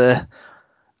birds and the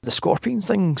scorpion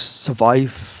things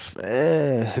survive?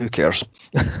 Who cares?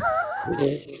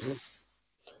 Is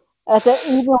it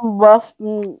even worth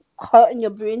hurting your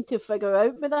brain to figure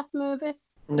out with this movie?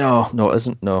 No, it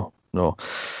isn't. No.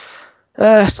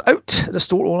 So out the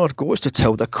store owner goes to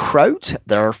tell the crowd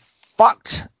they're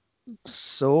fucked.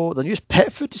 So they use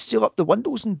pet food to seal up the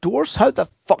windows and doors. How the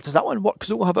fuck does that one work? Because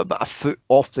they only have about a foot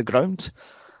off the ground.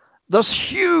 There's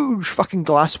huge fucking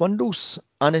glass windows,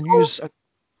 and then use.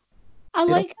 I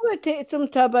like how it takes them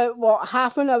to about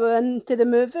half an hour into the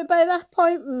movie by that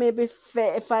point, maybe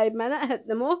 35 minutes at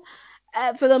the most,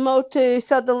 for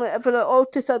it all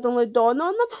to suddenly dawn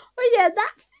on them. Oh yeah,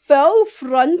 that full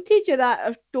frontage of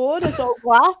that door is all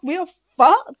glass. We're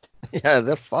fucked. Yeah,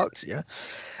 they're fucked. Yeah,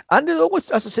 and they only,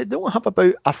 as I said, they only have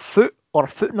about a foot or a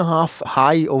foot and a half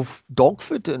high of dog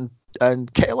food and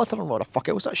kitty litter and what the fuck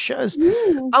else that shit is.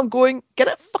 I'm going, get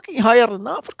it fucking higher than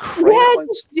that for crying out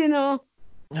loud.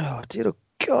 Oh dear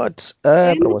God.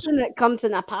 Anything that comes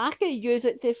in a packet, use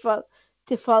it to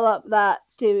fill up that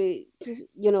to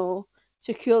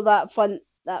secure that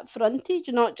frontage,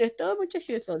 not just we'll just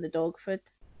use all the dog food.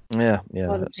 Yeah.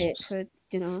 Or the pet food,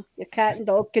 your cat and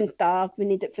dog can starve. We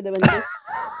need it for the window.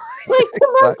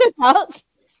 Like, come on,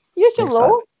 use your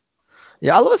law.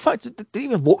 Yeah, I love the fact that they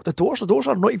didn't even lock the doors. The doors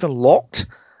are not even locked.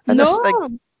 And this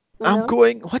thing, I'm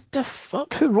going, what the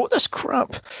fuck? Who wrote this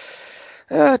crap?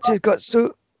 Dear God.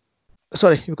 So,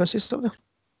 sorry, you were going to say something?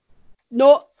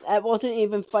 No, it wasn't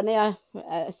even funny.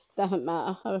 It doesn't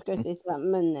matter. I was going to say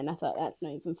something, and then I thought that's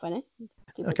not even funny.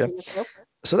 Okay.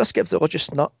 So this gives the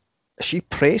religious nut. She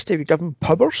prays to be given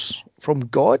powers from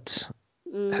God.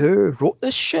 Who wrote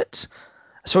this shit?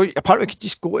 So apparently you could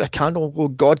just go to a candle and go,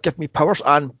 God, give me powers,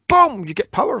 and boom, you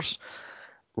get powers.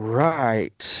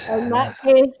 Right. In that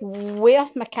case,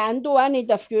 where's my candle? I need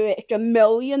a few extra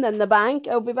million in the bank.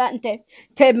 I'll be back in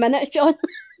 10 minutes, John.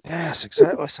 Yes,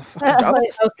 exactly. It's a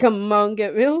fucking come on,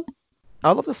 get real.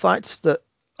 I love the fact that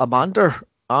Amanda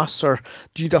asks her,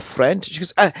 do you need a friend? She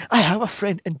goes, I have a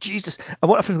friend in Jesus. I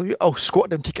want a friend with you. I'll squat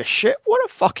down and take a shit. What a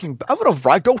fucking... I would have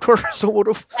ragdolled her. So would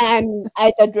have...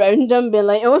 I'd have drowned him, be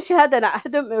like, she had an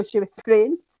accident while she was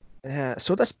praying. Yeah,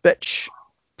 so this bitch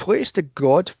prays to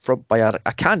God by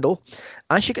a candle,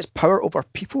 and she gets power over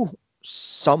people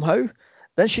somehow.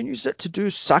 Then she uses it to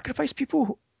sacrifice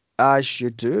people, as you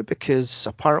do, because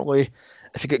apparently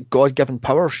if you get God-given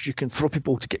powers, you can throw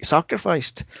people to get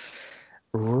sacrificed.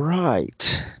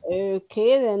 Right.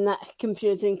 Okay, then that's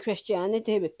confusing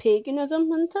Christianity with paganism,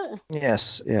 isn't it?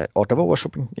 Yes, yeah, or devil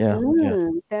worshipping, yeah.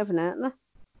 Definitely.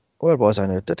 Where was I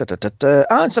now?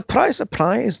 And surprise,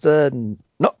 the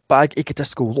nutbag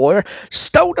egotistical lawyer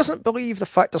still doesn't believe the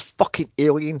fact there's fucking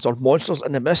aliens or monsters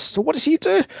in the mist. So what does he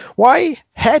do? Why?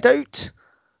 Head out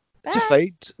to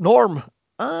find Norm.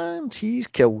 And he's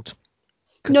killed.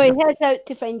 No, he heads out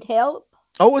to find help.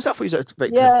 Oh, is that for you to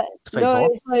fight no,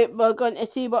 Thorn? it's like we're going to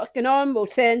see what's going on. We'll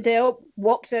send help.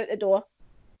 Walks out the door.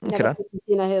 Okay, Never then.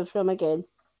 seen or heard from again.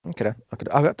 Okay.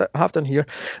 I have done here.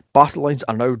 Battle lines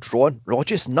are now drawn.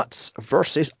 Rogers Nuts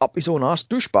versus Up His Own Arse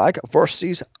Douchebag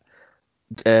versus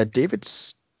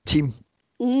David's team.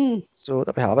 So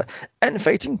there we have it.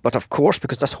 Infighting, but of course,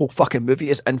 because this whole fucking movie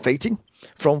is infighting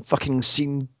from fucking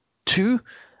scene 2.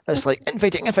 It's like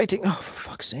infighting. Oh, for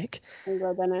fuck's sake. I'm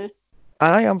glad I know.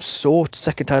 And I am so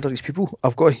sick and tired of these people.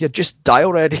 I've got here, just die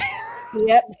already.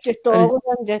 Yep, just all of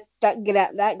them, just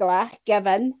that glass, give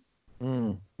in.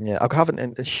 Yeah, I'll have it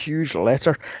in a huge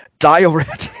letter. Die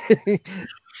already.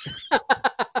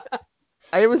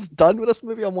 I was done with this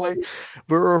movie. I'm like,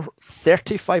 we're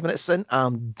 35 minutes in.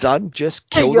 I'm done. Just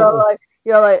kill them.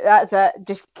 You're like, that's it.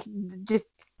 Just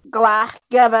glass,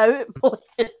 give out.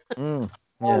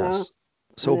 Yes.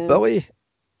 So Billy,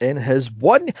 in his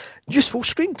one useful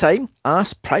screen time,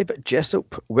 asks Private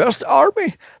Jessup, "Where's the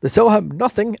army?" They tell him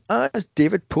nothing as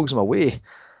David pulls him away.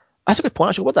 That's a good point,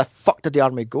 actually. Where the fuck did the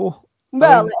army go?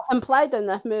 Well, it's implied in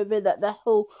this movie that this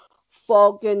whole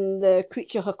fog and the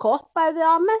creature are caught by the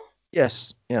army.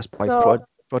 Yes, by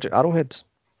Project Arrowheads.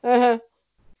 So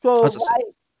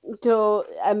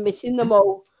and we've seen them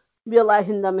all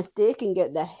realising their mistake and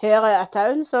get the hell out of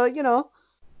town. So,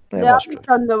 they haven't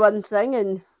done the one thing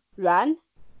and ran.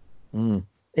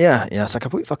 Yeah, it's a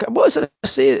complete fuck. What is it I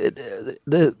say?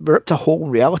 We're up to whole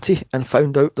reality and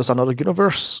found out there's another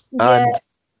universe and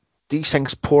these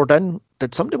things poured in.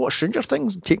 Did somebody watch Stranger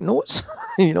Things and take notes?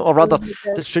 Or rather,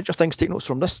 did Stranger Things take notes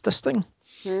from this thing?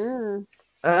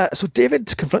 So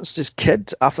David confronts his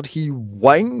kid after he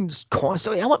whines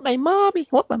constantly, "I want my mommy,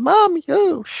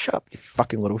 Oh, shut up, you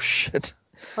fucking little shit.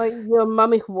 Like your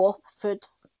mummy food.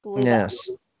 Yes.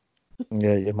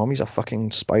 Yeah, your mummy's a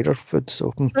fucking spider food,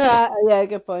 so... Yeah,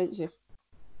 good point, yeah.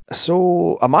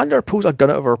 So Amanda pulls a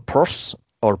gun out of her purse,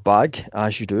 or bag,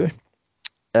 as you do.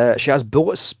 She has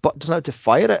bullets, but doesn't know how to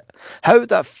fire it. How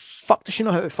the fuck does she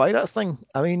know how to fire that thing?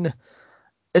 I mean...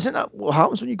 Isn't that what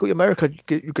happens when you go to America?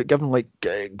 You get given like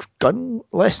gun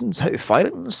lessons, how to fire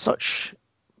it and such.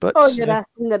 But you're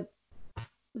asking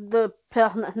the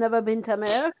person that's never been to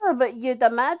America, but you'd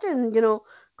imagine,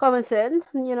 common sense.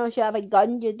 If you have a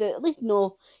gun, you'd at least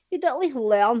know. You'd at least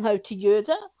learn how to use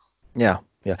it. Yeah.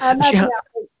 I imagine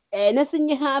anything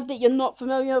you have that you're not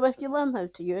familiar with, you learn how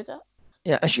to use it.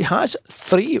 Yeah, and she has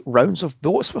 3 rounds of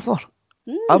bullets with her.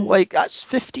 I'm like, that's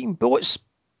 15 bullets.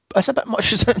 That's a bit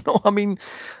much, is it not? I mean,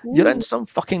 you're in some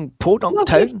fucking podunk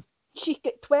town. She's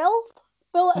got 12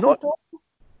 bullets.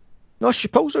 No, she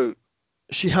pulls out,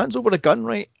 she hands over the gun,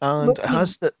 right, and it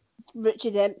has the... Which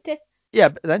is empty. Yeah,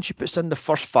 but then she puts in the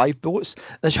first 5 bullets,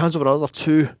 then she hands over another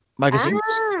 2 magazines.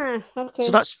 Okay.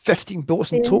 So that's 15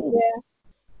 bullets in total.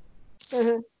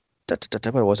 Yeah.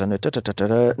 Where was I now?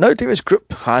 Now David's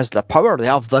group has the power. They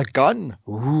have the gun.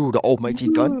 Ooh, the almighty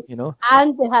gun,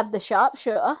 And they have the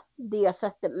sharpshooter, the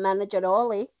assistant manager,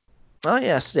 Ollie. Ah,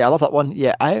 yes. Yeah, I love that one.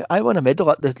 Yeah, I won a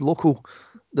medal at the local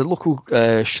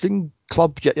shooting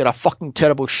club. You're a fucking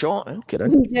terrible shot. Okay,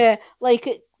 then. Yeah,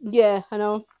 I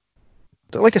know.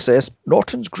 Like I says,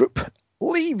 Norton's group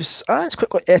leaves and it's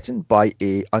quickly eaten by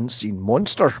a unseen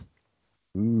monster.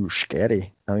 Ooh,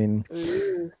 scary. I mean...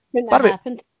 Couldn't have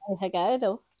happened to a guy,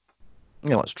 though.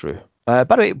 Yeah, that's true. By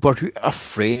the way, were you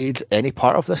afraid any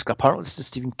part of this? Apparently, this is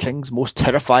Stephen King's most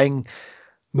terrifying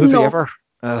movie ever.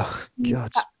 Oh,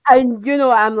 God. And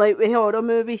I'm like with horror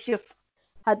movies, you've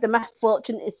had the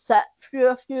misfortune to sit through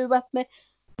a few with me.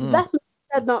 This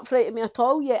did not frighten me at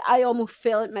all, yet I almost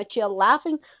fell out my chair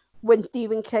laughing when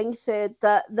Stephen King said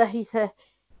that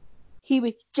he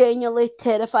was genuinely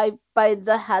terrified by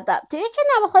the adaptation.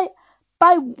 I was like,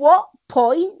 by what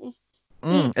point?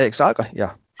 Exactly,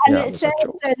 yeah. And it says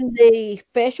in the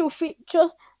special feature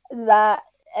that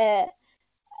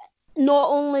not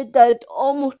only did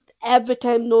almost every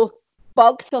time those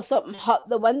bugs or something hit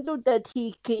the window did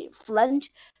he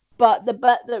flinch, but the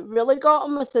bit that really got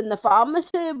him was in the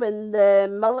pharmacy when the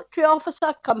military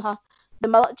officer the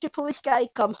military police guy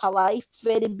come alive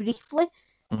very briefly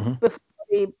before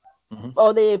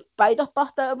or the spider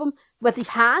burst out of him with his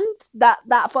hand.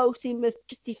 That full scene was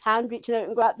just his hand reaching out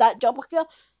and grab that jumpscare.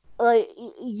 Like,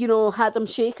 had him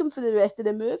shaking for the rest of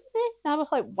the movie. And I was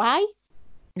like, why?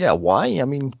 Yeah, why? I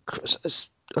mean,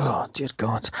 oh, dear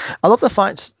God. I love the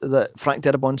fact that Frank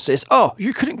Darabont says, "Oh,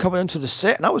 you couldn't come onto the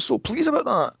set," and I was so pleased about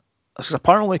that. Because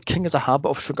apparently King has a habit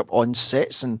of showing up on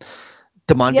sets and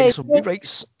demanding some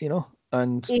rewrites,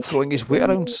 and throwing his weight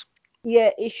around.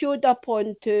 Yeah, he showed up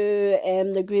onto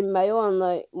the Green Mile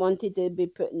and wanted to be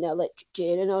put in the electric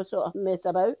chair and all sort of mess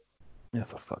about. Yeah,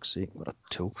 for fuck's sake, what a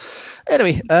tool.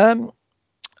 Anyway,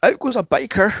 out goes a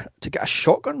biker to get a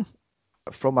shotgun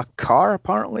from a car,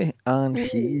 apparently, and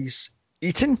he's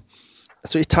eating.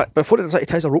 So before he does that, he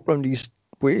ties a rope around his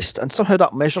waist, and somehow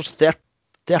that measures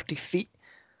 30 feet.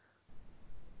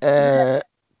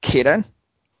 Kieran.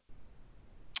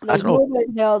 I don't know. No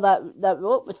hell that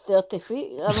rope was 30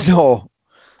 feet.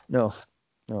 No.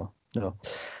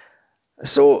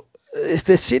 So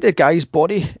they say the guy's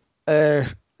body,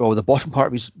 the bottom part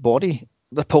of his body,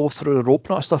 they pull through the rope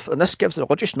and all that stuff, and this gives the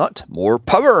religious nut more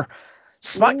power.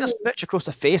 Smack this bitch across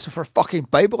the face with her fucking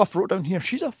Bible. I've wrote down here.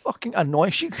 She's a fucking annoying.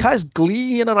 She has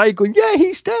glee in her eye going, yeah,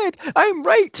 he's dead. I'm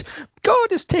right.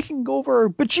 God is taking over.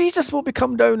 But Jesus will be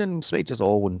come down and smite us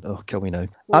all and kill me now.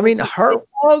 I mean, her...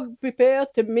 all prepared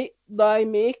to meet thy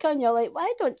maker, and you're like,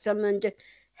 why don't someone just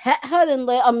hit her and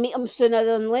let her meet him sooner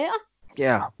than later?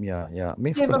 Yeah. I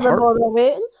mean, Give her the bother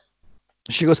waiting.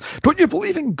 She goes, don't you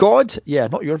believe in God? Yeah,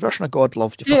 not your version of God,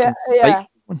 love. You fucking fight,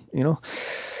 you know.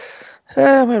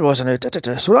 Where was I now?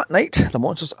 So that night, the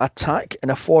monsters attack in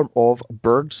a form of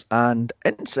birds and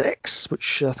insects,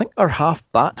 which I think are half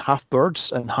bat, half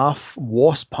birds, and half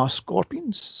wasp, half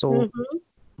scorpions. So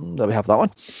there we have that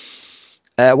one.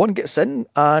 One gets in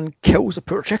and kills a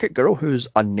poor chicken girl, who's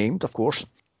unnamed, of course,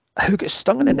 who gets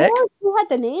stung in the neck. She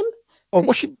had a name. Oh,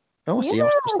 was she? Oh, see,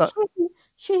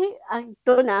 I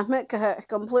don't admit because I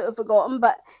completely forgotten,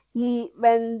 but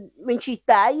when she's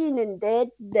dying and dead,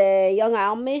 the young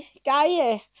army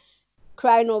guy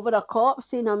crying over a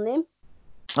corpse saying her name.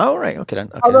 Oh, right, okay then.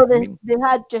 Okay. Although they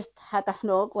had just had a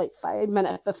nog like 5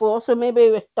 minutes before, so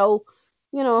maybe we're still,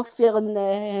 feeling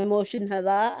the emotion of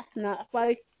that, and that's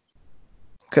why.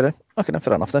 Okay then,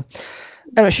 fair enough then.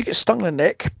 Anyway, she gets stung in the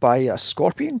neck by a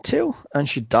scorpion tail, and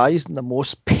she dies in the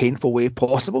most painful way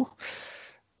possible.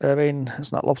 I mean,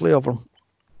 isn't that lovely of her?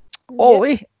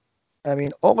 Ollie,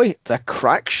 the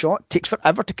crack shot takes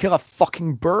forever to kill a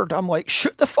fucking bird. I'm like,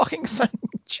 shoot the fucking thing.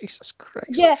 Jesus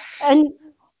Christ. Yeah, and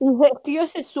the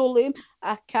excuse is so lame.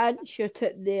 I can't shoot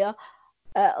it there.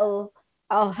 I'll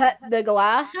hit the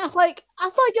glass. I was like, I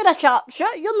thought you're a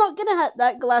sharpshooter. You're not going to hit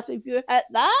that glass if you hit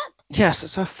that. Yes,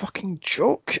 it's a fucking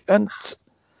joke. And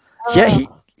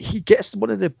he gets one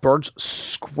of the birds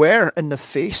square in the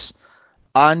face.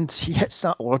 And he hits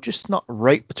that just not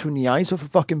right between the eyes with a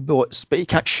fucking bullets, but he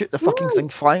can't shoot the fucking thing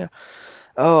flying.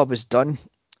 Oh, it was done.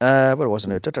 Where was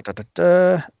I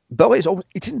now? Billy's always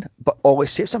eating, but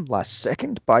always saves him last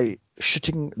second by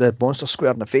shooting the monster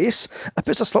square in the face. It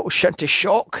puts this little shit into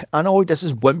shock, and all he does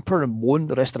is whimper and moan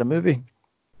the rest of the movie.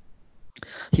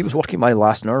 He was working my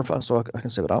last nerve, so I can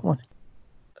say about that one.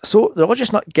 So the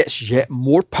religious nut gets yet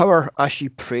more power as she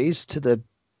prays to the...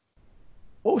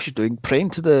 What was she doing? Praying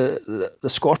to the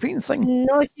scorpion thing?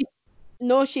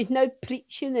 No, she's now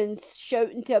preaching and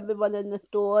shouting to everyone in the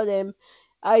store.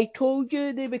 I told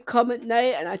you they would come at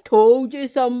night, and I told you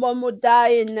someone would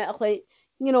die, and it's like,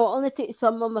 it only takes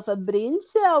someone with a brain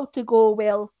cell to go,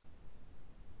 well,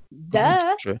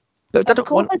 duh. True. But didn't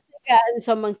one... and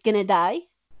someone's gonna die.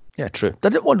 Yeah, true.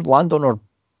 Didn't one land on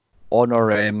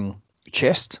her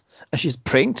chest, and she's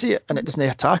praying to it, and it doesn't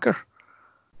attack her?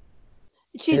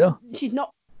 She's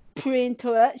not praying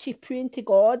to it. She's praying to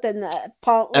God, and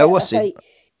partly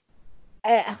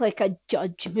it's like a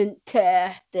judgment to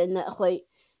it, and it's like,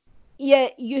 yeah,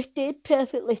 you stayed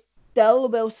perfectly still.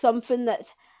 Well, something that's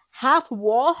half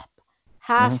wasp,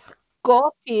 half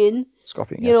scorpion,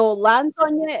 lands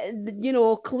on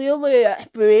you. Clearly, its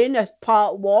brain is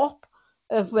part wasp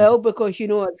as well, because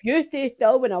if you stay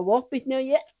still when a wasp is near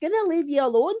you, it's gonna leave you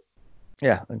alone.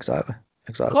 Yeah, exactly.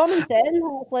 Common sense.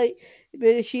 It's like,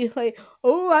 she's like,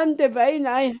 oh, I'm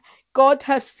divine. God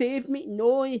has saved me.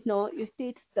 No, he's not. You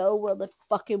stayed still where the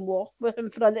fucking wasp was in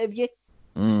front of you.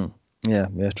 Yeah,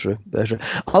 true. Very true.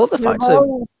 I love the fact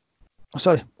that...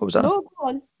 Sorry, what was that? No, go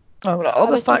on. I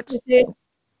love the fact...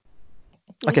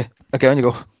 Okay, on you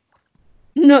go.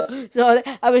 No, sorry.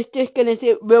 I was just going to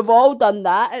say, we've all done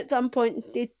that at some point and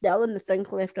stayed still and the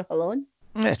things left us alone.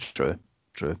 Yeah, it's true.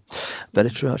 Very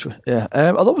true, actually. Yeah.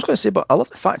 I was going to say, but I love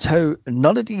the fact how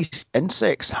none of these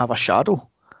insects have a shadow.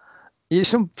 You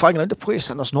see them flying around the place,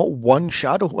 and there's not one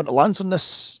shadow. When it lands on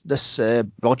this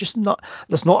religious nut,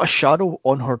 there's not a shadow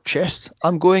on her chest.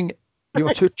 I'm going, you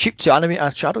were too cheap to animate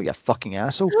a shadow, you fucking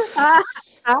asshole.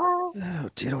 Oh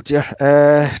dear.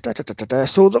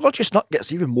 So the religious nut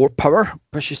gets even more power,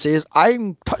 but she says,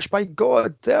 I'm touched by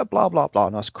God, blah, blah, blah,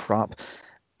 and that's crap.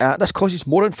 This causes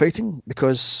more infighting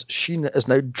because she is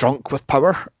now drunk with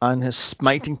power and is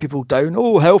smiting people down.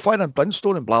 Oh, hellfire and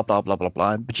brimstone and blah, blah, blah, blah,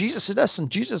 blah. But Jesus is this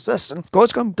and Jesus this, and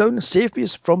God's come down and saved me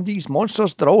from these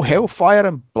monsters. They're all hellfire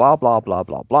and blah, blah, blah,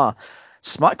 blah, blah.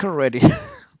 Smack her already.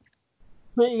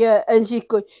 Yeah, and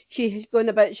she's going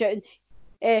about shouting,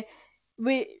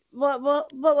 what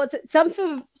was it?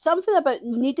 Something about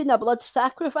needing a blood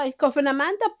sacrifice. Because when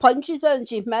Amanda punches her in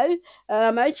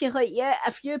her mouth, she's like, yeah,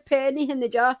 a few pennies in the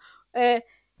jar.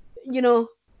 You know,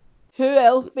 who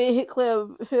else is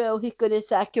going to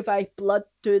sacrifice blood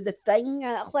to the thing?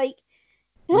 And it's like,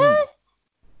 yeah.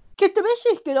 Because the way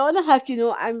she's going on, I have,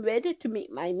 I'm ready to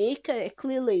make my maker.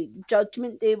 Clearly,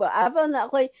 Judgment Day, whatever. And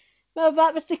that's like, well, if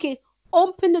that was the case,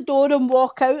 open the door and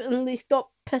walk out and they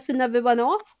stop pissing everyone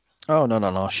off. Oh,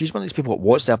 no. She's one of these people that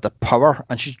wants to have the power,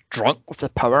 and she's drunk with the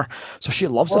power. So she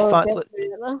loves the fact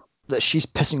that she's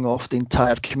pissing off the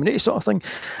entire community, sort of thing.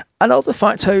 And I love the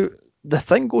fact how the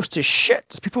thing goes to shit.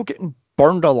 There's people getting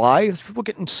burned alive, there's people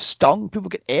getting stung, people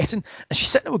get eaten, and she's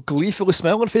sitting there with gleefully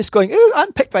smile on her face going, "Oh,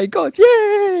 I'm picked by God,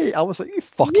 yay!" I was like, you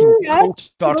fucking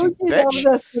cold-hearted bitch.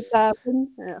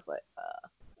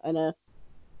 I know.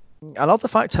 I love the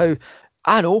fact how,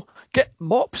 I know, get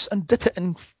mops and dip it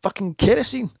in fucking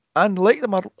kerosene and light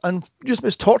them and use them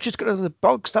as torches to get rid of the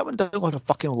bugs. That went down like a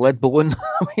fucking lead balloon.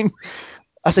 I mean,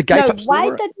 as a guy trips why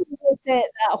over didn't they set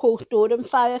that whole store on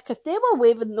fire? Because they were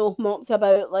waving those mops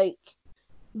about like,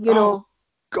 know.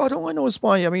 God, all I know is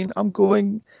why. I mean, I'm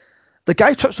going. The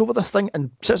guy trips over this thing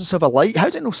and sets himself a light. How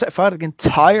did it not set fire to the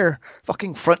entire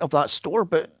fucking front of that store?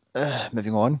 But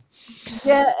moving on.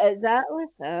 Yeah, exactly.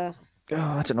 I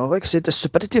don't know. Like I said, the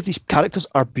stupidity of these characters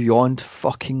are beyond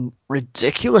fucking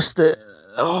ridiculous.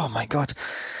 Oh my god.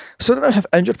 So they now have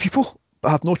injured people,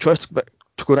 but have no choice but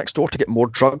to go next door to get more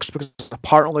drugs because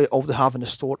apparently all they have in the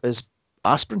store is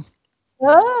aspirin.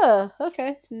 Oh,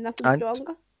 okay. Nothing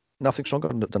stronger. Nothing stronger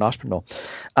than aspirin, no.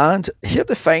 And here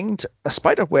they find the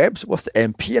spider webs with the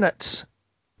MP in it.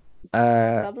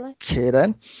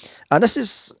 Karen. And this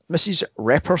is Mrs.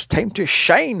 Repper's time to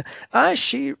shine as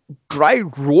she dry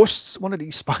roasts one of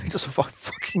these spiders with a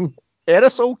fucking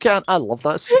aerosol can. I love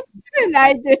that scene. And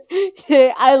I do.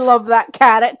 I love that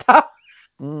character.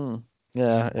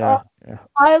 Yeah.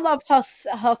 I love her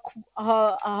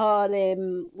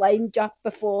line just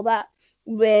before that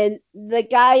when the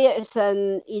guy he's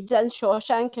in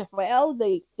Shawshank as well.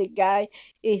 The guy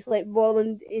he's like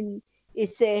rolling in.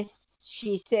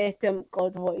 She said to him,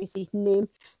 God, what is his name?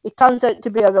 He turns out to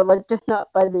be a religious nut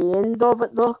by the end of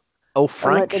it though. Oh,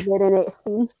 Frank. Like the very next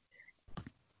scene.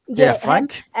 Yeah,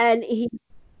 Frank. Him, and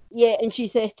and she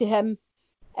said to him,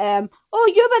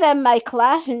 oh, you were in my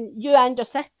class and you and your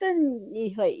sister. And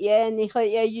he's like, yeah. And he's like,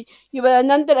 yeah, you were an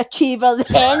underachiever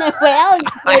then as well.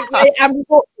 I'm like,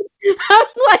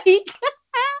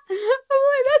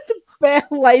 that's the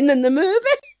best line in the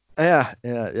movie. Yeah.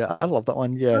 I love that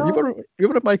one. Yeah, you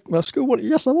were at my school, weren't you?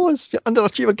 Yes, I was. You're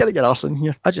underachiever, get your arse in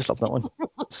here. I just love that one.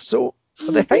 So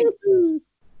they find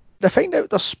out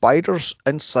there's spiders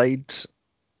inside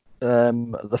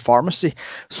the pharmacy.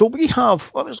 So we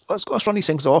have, let's run these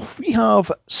things off. We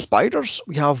have spiders,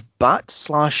 we have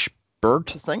bat/bird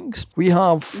things, we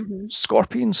have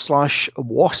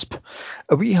scorpion/wasp,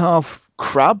 we have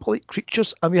crab-like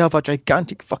creatures, and we have a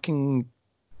gigantic fucking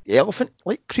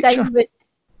elephant-like creature.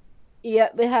 Yeah,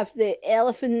 we have the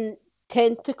elephant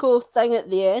tentacle thing at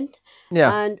the end.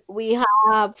 Yeah. And we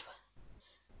have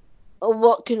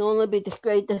what can only be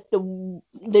described as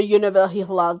the universe's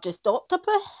largest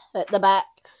octopus at the back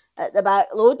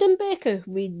loading bay, because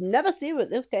we never see what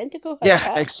those tentacles are.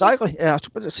 Yeah, exactly. Yeah, I was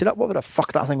about to say that. What the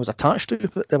fuck that thing was attached to,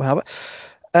 but there we have it.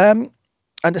 And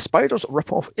the spiders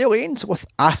rip off aliens with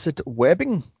acid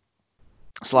webbing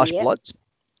 / blood.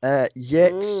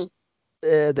 Yet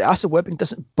the acid webbing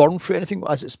doesn't burn through anything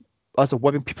as they're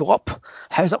webbing people up.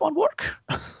 How does that one work?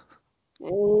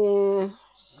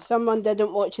 Someone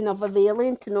didn't watch enough of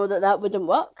Alien to know that wouldn't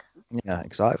work. Yeah,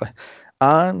 exactly.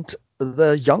 And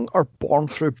the young are born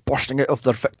through bursting out of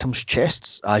their victims'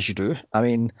 chests, as you do. I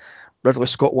mean, Ridley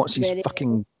Scott wants his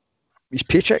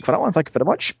paycheck for that one. Thank you very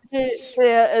much.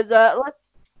 Yeah, exactly.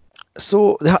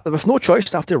 So with no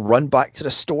choice, they have to run back to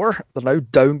the store. They're now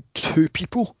down 2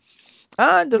 people.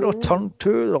 And they're returned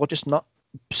to, they're just not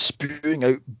spewing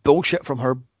out bullshit from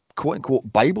her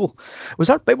quote-unquote Bible. Was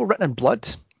her Bible written in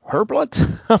blood? Her blood?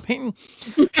 I mean,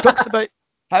 she talks about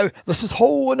how this is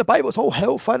whole in the Bible, it's all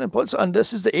hellfire and blood, and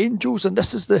this is the angels, and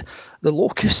this is the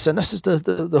locusts, and this is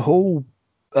the whole,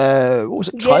 what was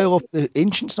it, trial of the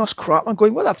ancients and us crap. I'm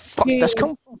going, where the fuck did this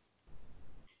come from?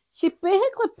 She's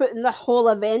basically putting the whole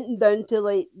event down to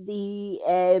like the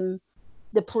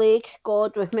plague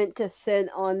God was meant to send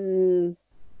on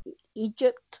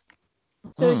Egypt.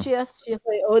 So she's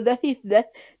like, oh, this is the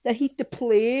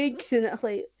plagues, and it's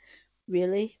like,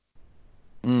 really?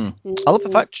 I love the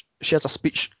fact she has a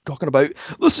speech talking about,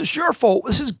 this is your fault,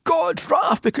 this is God's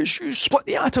wrath because you split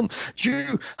the atom,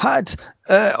 you had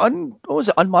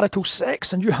unmarital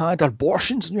sex, and you had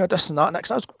abortions, and you had this and that.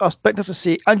 Next, I was expecting her to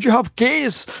say, and you have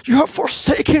gays, you have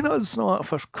forsaken us. No,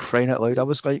 for crying out loud, I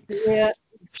was like,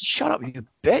 shut up, you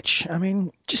bitch. I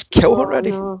mean, just kill her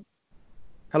already. No.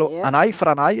 Hello, an eye for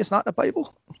an eye, is that the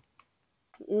Bible?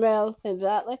 Well,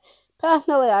 exactly.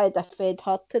 Personally, I'd have fed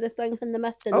her to the thing in the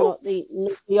mist and not the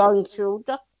young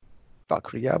soldier.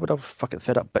 Fuck her, yeah, I would have fucking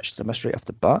fed up bitch to the mist right off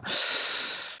the bat.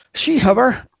 She,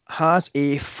 however, has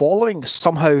a following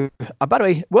somehow. By the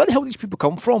way, where the hell do these people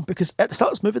come from? Because at the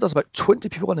start of this movie, there's about 20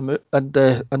 people in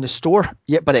the store,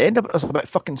 yet by the end of it, there's about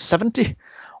fucking 70.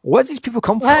 Where do these people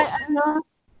come from?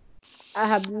 I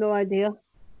have no idea.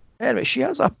 Anyway, she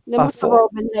has a must have all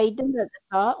been hiding at the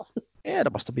start. Yeah,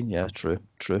 there must have been, yeah, true.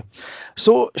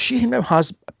 So she now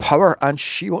has power and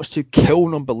she wants to kill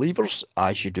non-believers,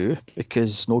 as you do,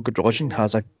 because no good religion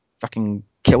has a fucking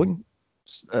killing.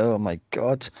 Oh my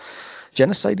god.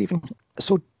 Genocide even.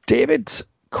 So David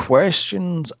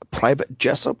questions Private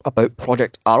Jessup about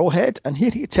Project Arrowhead, and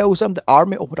here he tells him the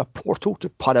army opened a portal to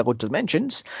parallel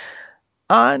dimensions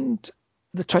and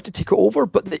they tried to take it over,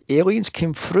 but the aliens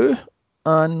came through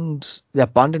and they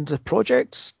abandoned the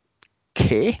project.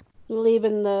 Okay.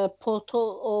 Leaving the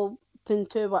portal open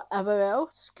to whatever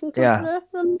else can come through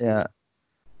them. Yeah.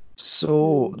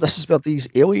 So this is where these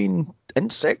alien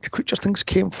insect creature things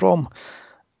came from.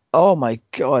 Oh my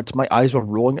god, my eyes were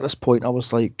rolling at this point. I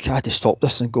was like, I had to stop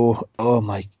this and go, oh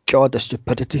my god, the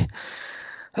stupidity.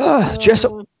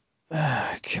 Jessup.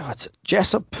 God.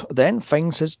 Jessup then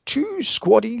finds his two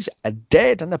squaddies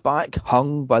dead in the back,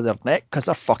 hung by their neck because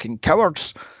they're fucking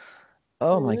cowards.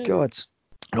 Oh my god.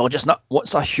 Roger's not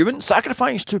wants a human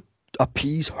sacrifice to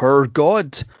appease her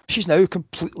god. She's now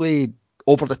completely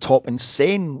over the top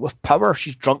insane with power.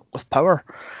 She's drunk with power.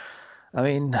 I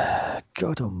mean,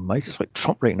 God almighty, it's like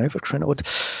Trump right now for crying out loud.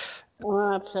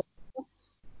 Oh, absolutely.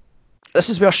 This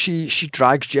is where she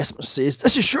drags Jessup and says,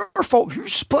 this is your fault. You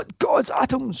split God's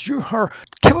atoms. You are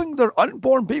killing their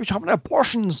unborn babies, having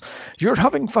abortions. You're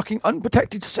having fucking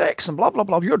unprotected sex and blah, blah,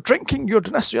 blah. You're drinking, you're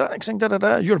doing this, you're mixing,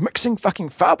 You're mixing fucking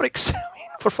fabrics.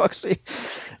 For fuck's sake.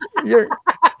 You're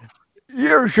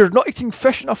not eating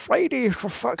fish on a Friday, for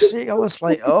fuck's sake. I was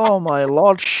like, oh my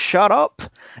lord, shut up.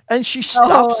 And she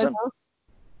stabs him.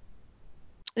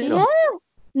 Yeah.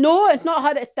 No, it's not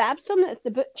her that stabs him, it's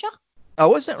the butcher.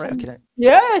 Oh, is it? Right, okay.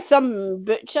 Yeah, some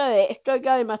butcher extra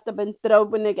guy must have been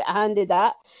thrilled when they get handed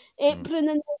that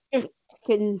apron and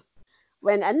fucking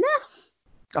went in there.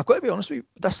 I've got to be honest with you,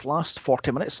 this last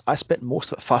 40 minutes, I spent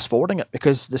most of it fast forwarding it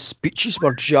because the speeches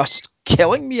were just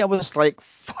killing me. I was like,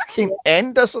 fucking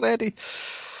end this already.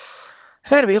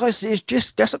 Anyway, let's see,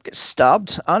 Jessup gets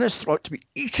stabbed and is thought to be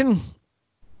eaten.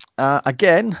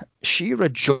 Again, she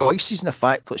rejoices in the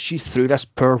fact that she threw this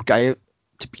poor guy out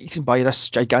to be eaten by this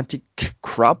gigantic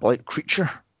crab-like creature.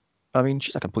 I mean,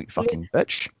 she's a complete fucking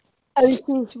bitch. And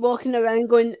she's walking around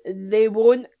going, they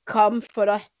won't come for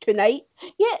us tonight.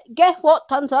 Yeah, guess what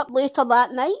turns up later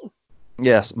that night?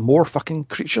 Yes, more fucking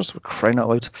creatures. We're crying out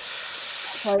loud.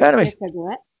 Anyway,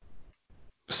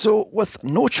 so with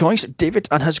no choice, David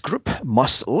and his group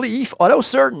must leave, or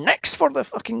else they're next for the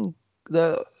fucking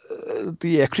the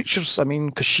creatures. I mean,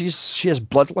 because she has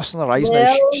bloodlust in her eyes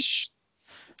now.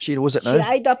 She knows it now. She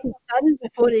eyed up his son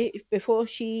before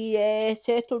she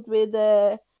settled with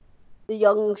the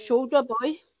young soldier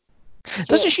boy.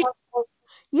 Doesn't she?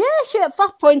 Yeah, she at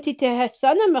first pointed to her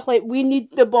son and was like, we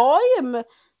need the boy, and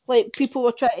like people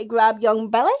were trying to grab young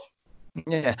Billy.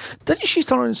 Yeah, didn't she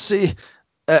turn around and say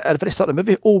at the very start of the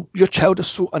movie, oh, your child is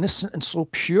so innocent and so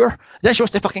pure? Then she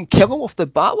wants to fucking kill him off the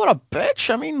bat. What a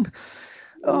bitch. I mean,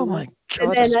 oh my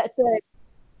god.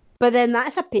 But then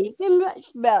that's a pagan ritual.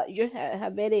 Well, a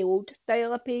very old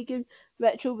style of pagan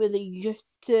ritual where they used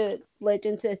to,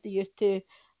 legend says they used to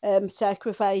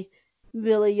sacrifice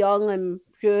really young and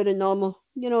pure and normal,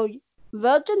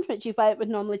 virgins, which you find with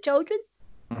normally children.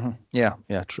 Mm-hmm.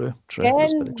 Yeah, true. Yeah,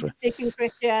 that's very true. Taking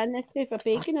Christianity for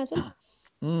paganism.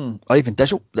 Or even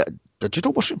digital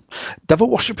worship. Devil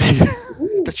worship.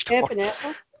 Digital worship.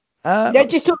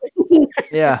 Digital.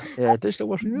 Yeah, digital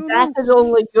worship. That is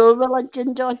only your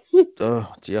religion, John.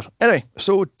 Oh dear. Anyway,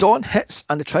 so Dawn hits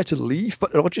and they try to leave,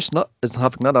 but Roger's isn't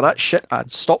having none of that shit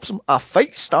and stops them. A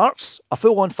fight starts, a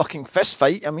full-on fucking fist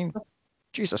fight. I mean,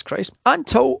 Jesus Christ.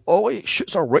 Until Ollie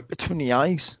shoots her right between the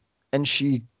eyes and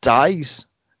she dies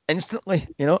instantly.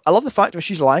 I love the fact when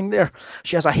she's lying there,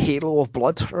 she has a halo of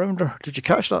blood around her. Did you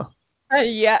catch that?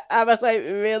 Yeah, I was like,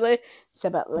 really? It's a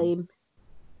bit lame.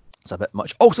 It's a bit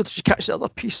much. Also, did you catch the other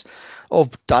piece of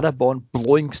Darabont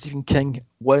blowing Stephen King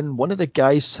when one of the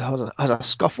guys has a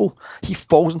scuffle? He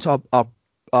falls into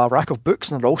a rack of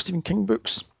books, and they're all Stephen King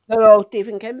books. They're all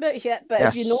Stephen King books, yeah. But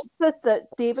Yes. if you notice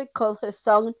that David called his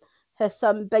son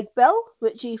Big Bill,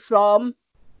 which he from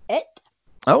It.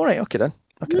 Oh, right, okay then.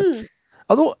 Okay.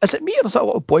 Although, is it me or is that a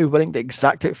little boy wearing the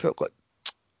exact outfit like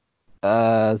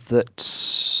that?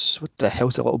 What the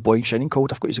hell's the little boy in Shining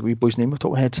called? I've got his wee boy's name off the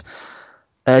top of my head.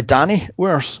 Danny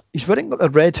wears. He's wearing like a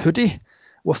red hoodie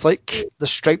with like the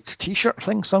striped t-shirt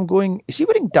thing. So I'm going, is he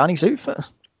wearing Danny's outfit?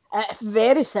 It's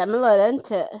very similar,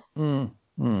 isn't it?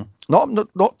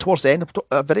 Not towards the end, at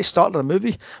the very start of the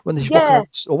movie when he's walking around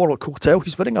the Overlook Hotel.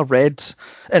 He's wearing a red.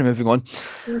 Anyway, moving on.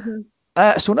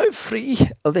 So now three,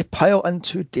 they pile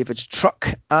into David's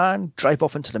truck and drive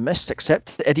off into the mist,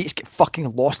 except the idiots get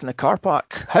fucking lost in the car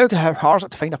park. How hard is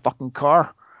it to find a fucking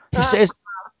car? He says,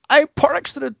 I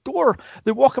parked to the door.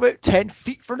 They walk about 10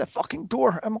 feet from the fucking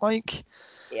door. I'm like,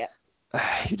 yeah,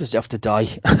 you deserve to die.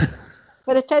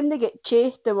 By the time they get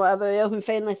chased and whatever else and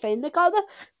finally find the car, they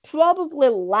probably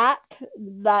lapped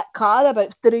that car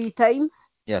about 3 times.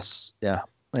 Yes, yeah.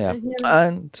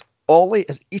 And Ollie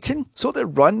is eating, so they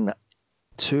run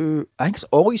to, I think it's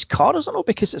Ollie's car, isn't it?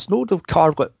 Because it's no the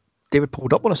car that David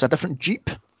pulled up on, it's a different Jeep.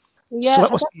 Yeah, so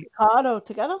that was a car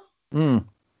altogether. The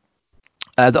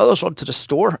others run to the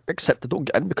store, except they don't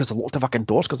get in because they locked the fucking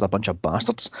doors because they're a bunch of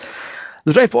bastards.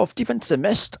 They drive off deep into the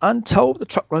mist until the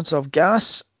truck runs out of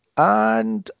gas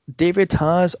and David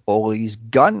has Ollie's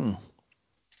gun.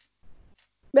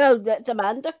 Well, that's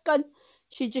Amanda's gun.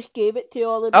 She just gave it to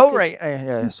Ollie. Oh, right.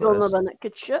 Yeah. So the only one that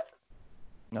could shoot.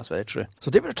 That's very true.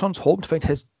 So David returns home to find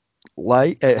his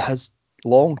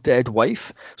long dead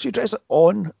wife. So he drives it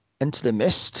on into the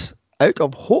mist, out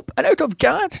of hope and out of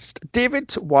gas.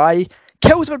 David, why,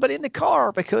 kills everybody in the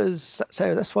car because that's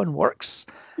how this one works.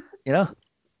 You know?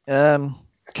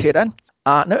 Okay then.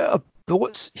 Now out of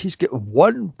bullets, he's got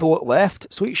one bullet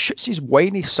left, so he shoots his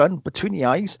whiny son between the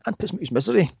eyes and puts him to his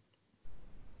misery.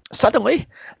 Suddenly,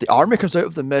 the army comes out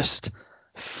of the mist,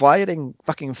 firing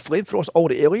fucking flamethrowers at all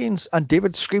the aliens, and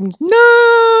David screams,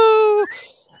 "No!"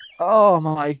 Oh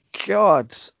my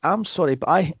god. I'm sorry,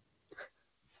 but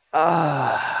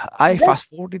I fast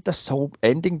forwarded this whole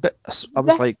ending bit. I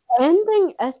was like,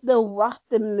 ending is the worst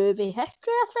in movie history,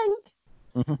 I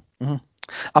think.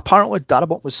 Apparently,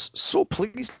 Darabont was so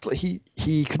pleased that he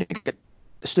couldn't get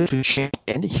the studio to change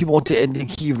the ending. He wanted the ending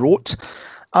he wrote.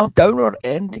 Downer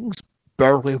endings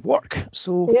barely work,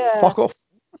 so fuck off.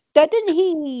 Didn't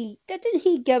he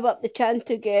give up the chance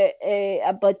to get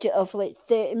a budget of like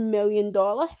 $30 million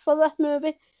for this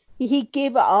movie? He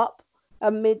gave it up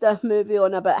and made this movie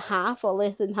on about half or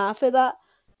less than half of that.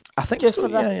 I think just so.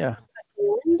 Yeah.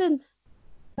 Ending.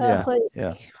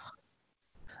 Yeah.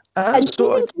 And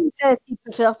Stephen King says he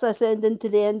prefers this ending to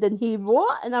the ending he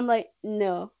wrote, and I'm like,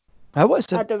 no. What's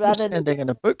the ending in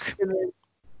the book?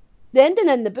 The ending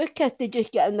in the book is they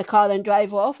just get in the car and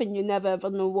drive off, and you never ever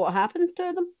know what happens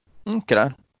to them. Okay.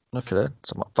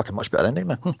 It's a fucking much better ending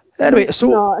then. Anyway, so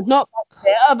no, it's not much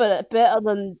better, but it's better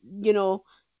than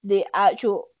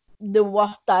the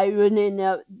worst irony,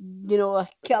 and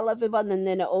kill everyone and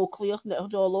then it all clears and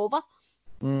it's all over.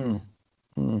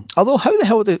 Although, how the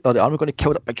hell are the army going to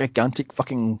kill that big gigantic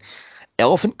fucking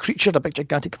elephant creature, the big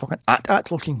gigantic fucking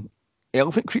at looking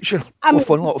elephant creature with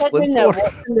one little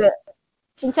flamethrower?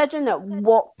 Considering it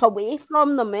walked away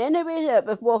from them anyway, it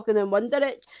was walking in one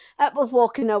direction, it was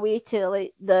walking away to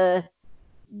like the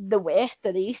west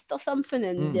or the east or something,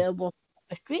 and they're walking up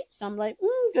the streets. I'm like,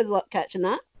 good luck catching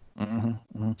that.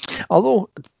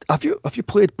 Although, have you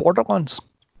played Borderlands?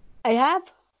 I have.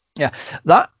 Yeah,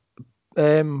 that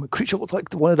creature looked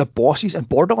like one of the bosses in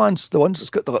Borderlands, the ones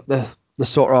that's got the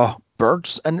sort of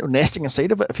birds nesting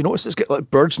inside of it. If you notice, it's got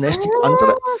like birds nesting under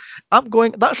it. I'm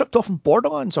going, that's ripped off in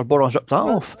Borderlands, or Borderlands ripped that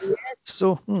off. Yeah.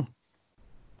 So,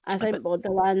 I think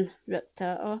Borderlands ripped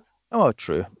that off. Oh,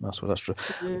 true. That's true.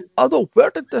 Mm-hmm. Although, where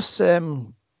did this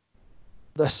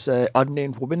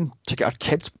unnamed woman to get her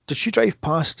kids? Did she drive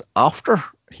past after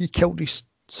he killed his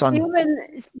son?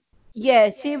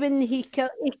 See when he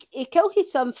killed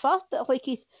his son first. Like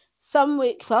his son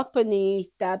wakes up and his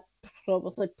dad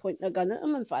probably pointing a gun at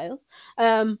him and fires.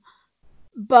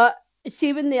 But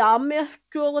see when the army are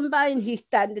strolling by and he's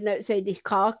standing outside his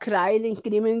car crying and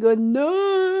screaming, going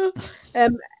no,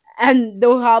 and the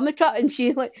army truck, and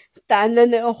she's like standing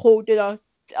there holding her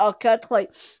kid,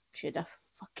 like should have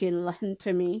fucking listened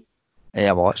to me.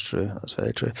 Yeah, well, that's true. That's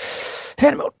very true.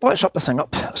 Anyway, let's wrap this thing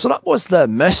up. So that was The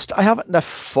Mist. I haven't the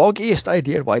foggiest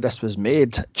idea why this was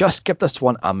made. Just give this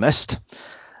one a mist.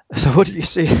 So what do you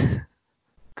say?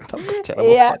 God, that was a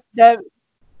terrible fun.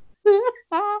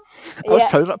 I was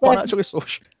proud of that pun actually, so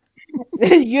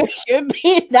you should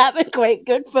be. That was quite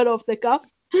good for off the cuff.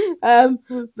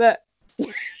 But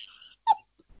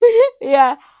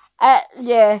yeah,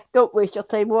 don't waste your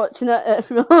time watching it.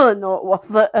 It's really not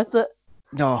worth it, is it?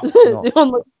 no.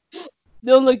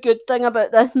 The only good thing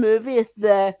about this movie is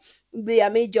the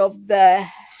image of the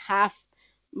half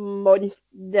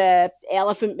the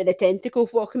elephant with the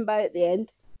tentacles walking by at the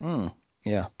end.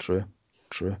 Yeah, true.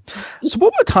 So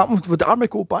what would happen? Would the army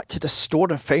go back to the store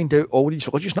and find out all these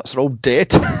religious nuts are all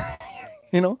dead?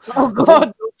 Oh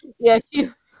God, yeah,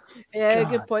 God.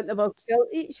 good point. About kill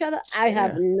each other. I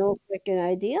have no freaking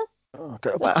idea. Oh,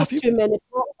 God. There's just too many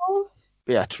people.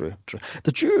 Yeah, true.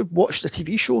 Did you watch the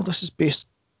TV show? This is based.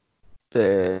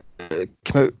 Came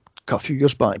out a few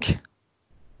years back.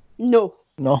 No,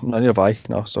 neither have I.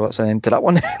 No, so let's end to that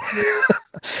one.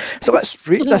 So let's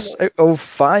rate this out of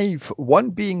 5. 1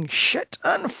 being shit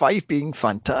and 5 being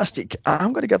fantastic.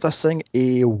 I'm going to give this thing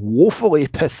a woefully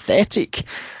pathetic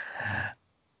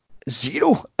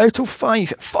 0 out of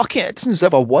 5. Fuck it, it doesn't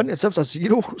deserve a 1, it deserves a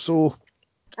 0. So,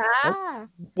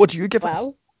 what do you give it?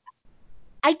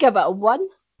 I give it a 1.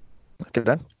 Okay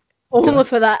then. Only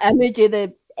for that image of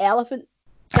the elephant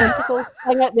tentacle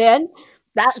thing at the end.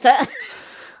 That's it.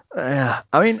 I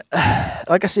mean,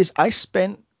 like I says, I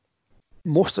spent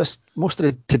most of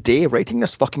the today writing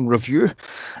this fucking review,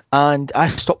 and I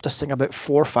stopped this thing about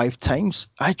 4 or 5 times.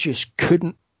 I just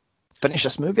couldn't finish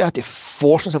this movie. I had to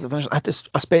force myself to finish it.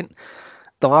 I spent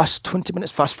the last 20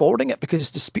 minutes fast forwarding it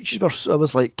because the speeches were, I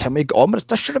was like, can we get on with it?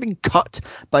 This should have been cut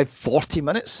by 40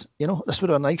 minutes. This would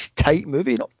have been a nice tight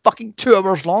movie, not fucking 2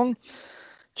 hours long.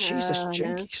 Jesus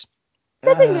jinkies.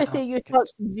 Didn't you say you thought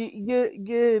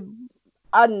you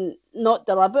not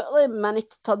deliberately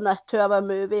managed to turn this 2-hour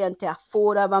movie into a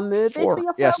 4-hour movie for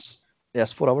yourself?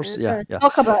 Yes, 4 hours. Yeah.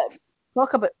 Talk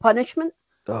about punishment.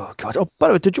 Oh God. Oh, by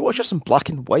the way, did you watch this in black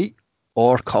and white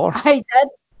or colour? I did.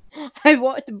 I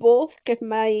watched both because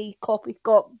my copy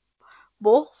got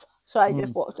both, so I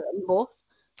just watched it in both.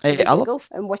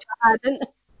 And which I hadn't.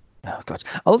 Oh God,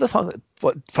 I love the fact that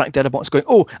what Frank Darabont's going,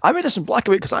 oh, I made this in black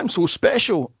and white because I'm so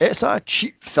special. It's a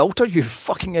cheap filter, you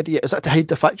fucking idiot. Is that to hide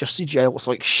the fact your CGI looks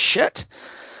like shit?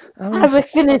 I was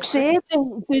going to say,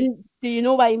 do you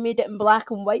know why he made it in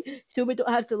black and white? So we don't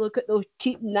have to look at those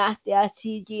cheap, nasty ass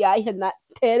CGI and that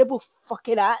terrible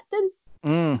fucking acting.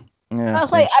 Yeah, I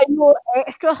was like, I know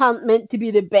extras aren't meant to be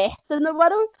the best in the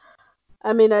world.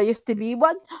 I mean, I used to be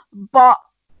one, but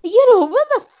where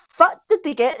the fuck did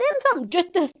they get them from?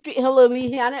 Just to speak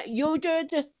Louisiana, you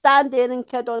just stand there and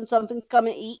kid on something, come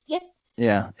and eat you.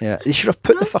 Yeah. They should have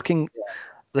put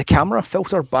the camera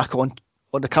filter back on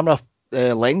the camera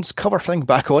lens cover thing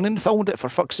back on and filmed it, for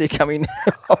fuck's sake. I mean,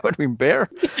 that would have been better.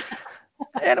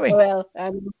 Anyway,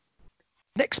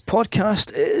 next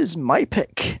podcast is my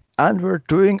pick, and we're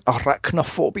doing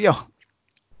Arachnophobia.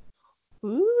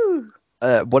 Ooh.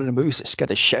 One of the movies that scared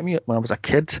the shit out of me when I was a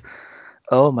kid.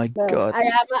 Oh my God. I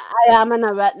am an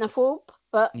arachnophobe,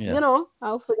 but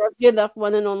I'll forgive you that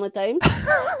one and only time.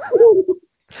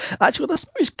 Actually, this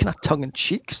movie's kind of tongue in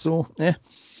cheek, so yeah.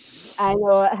 I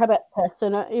know, it had a bit piss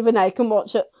in it. Even I can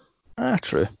watch it.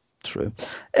 True.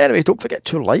 Anyway, don't forget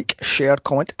to like, share,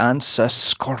 comment, and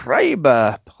subscribe.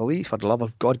 Please, for the love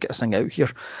of God, get this thing out here.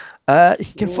 You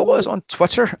can follow us on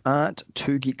Twitter at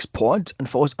 2geekspod and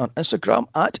follow us on Instagram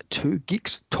at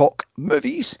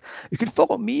 2geekstalkmovies. You can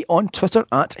follow me on Twitter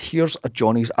at Here's a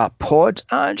Johnny's a Pod,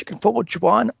 and you can follow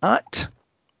Joanne at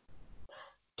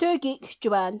 2geeks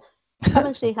Joanne. Come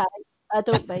and say hi. I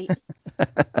don't bite.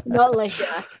 Not unless you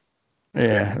ask.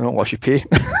 Yeah, not unless you pay.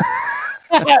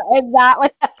 Exactly.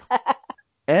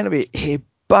 Anyway, hey,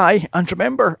 bye, and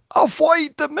remember,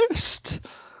 avoid the mist.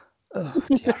 Oh,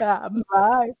 dear.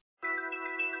 Bye.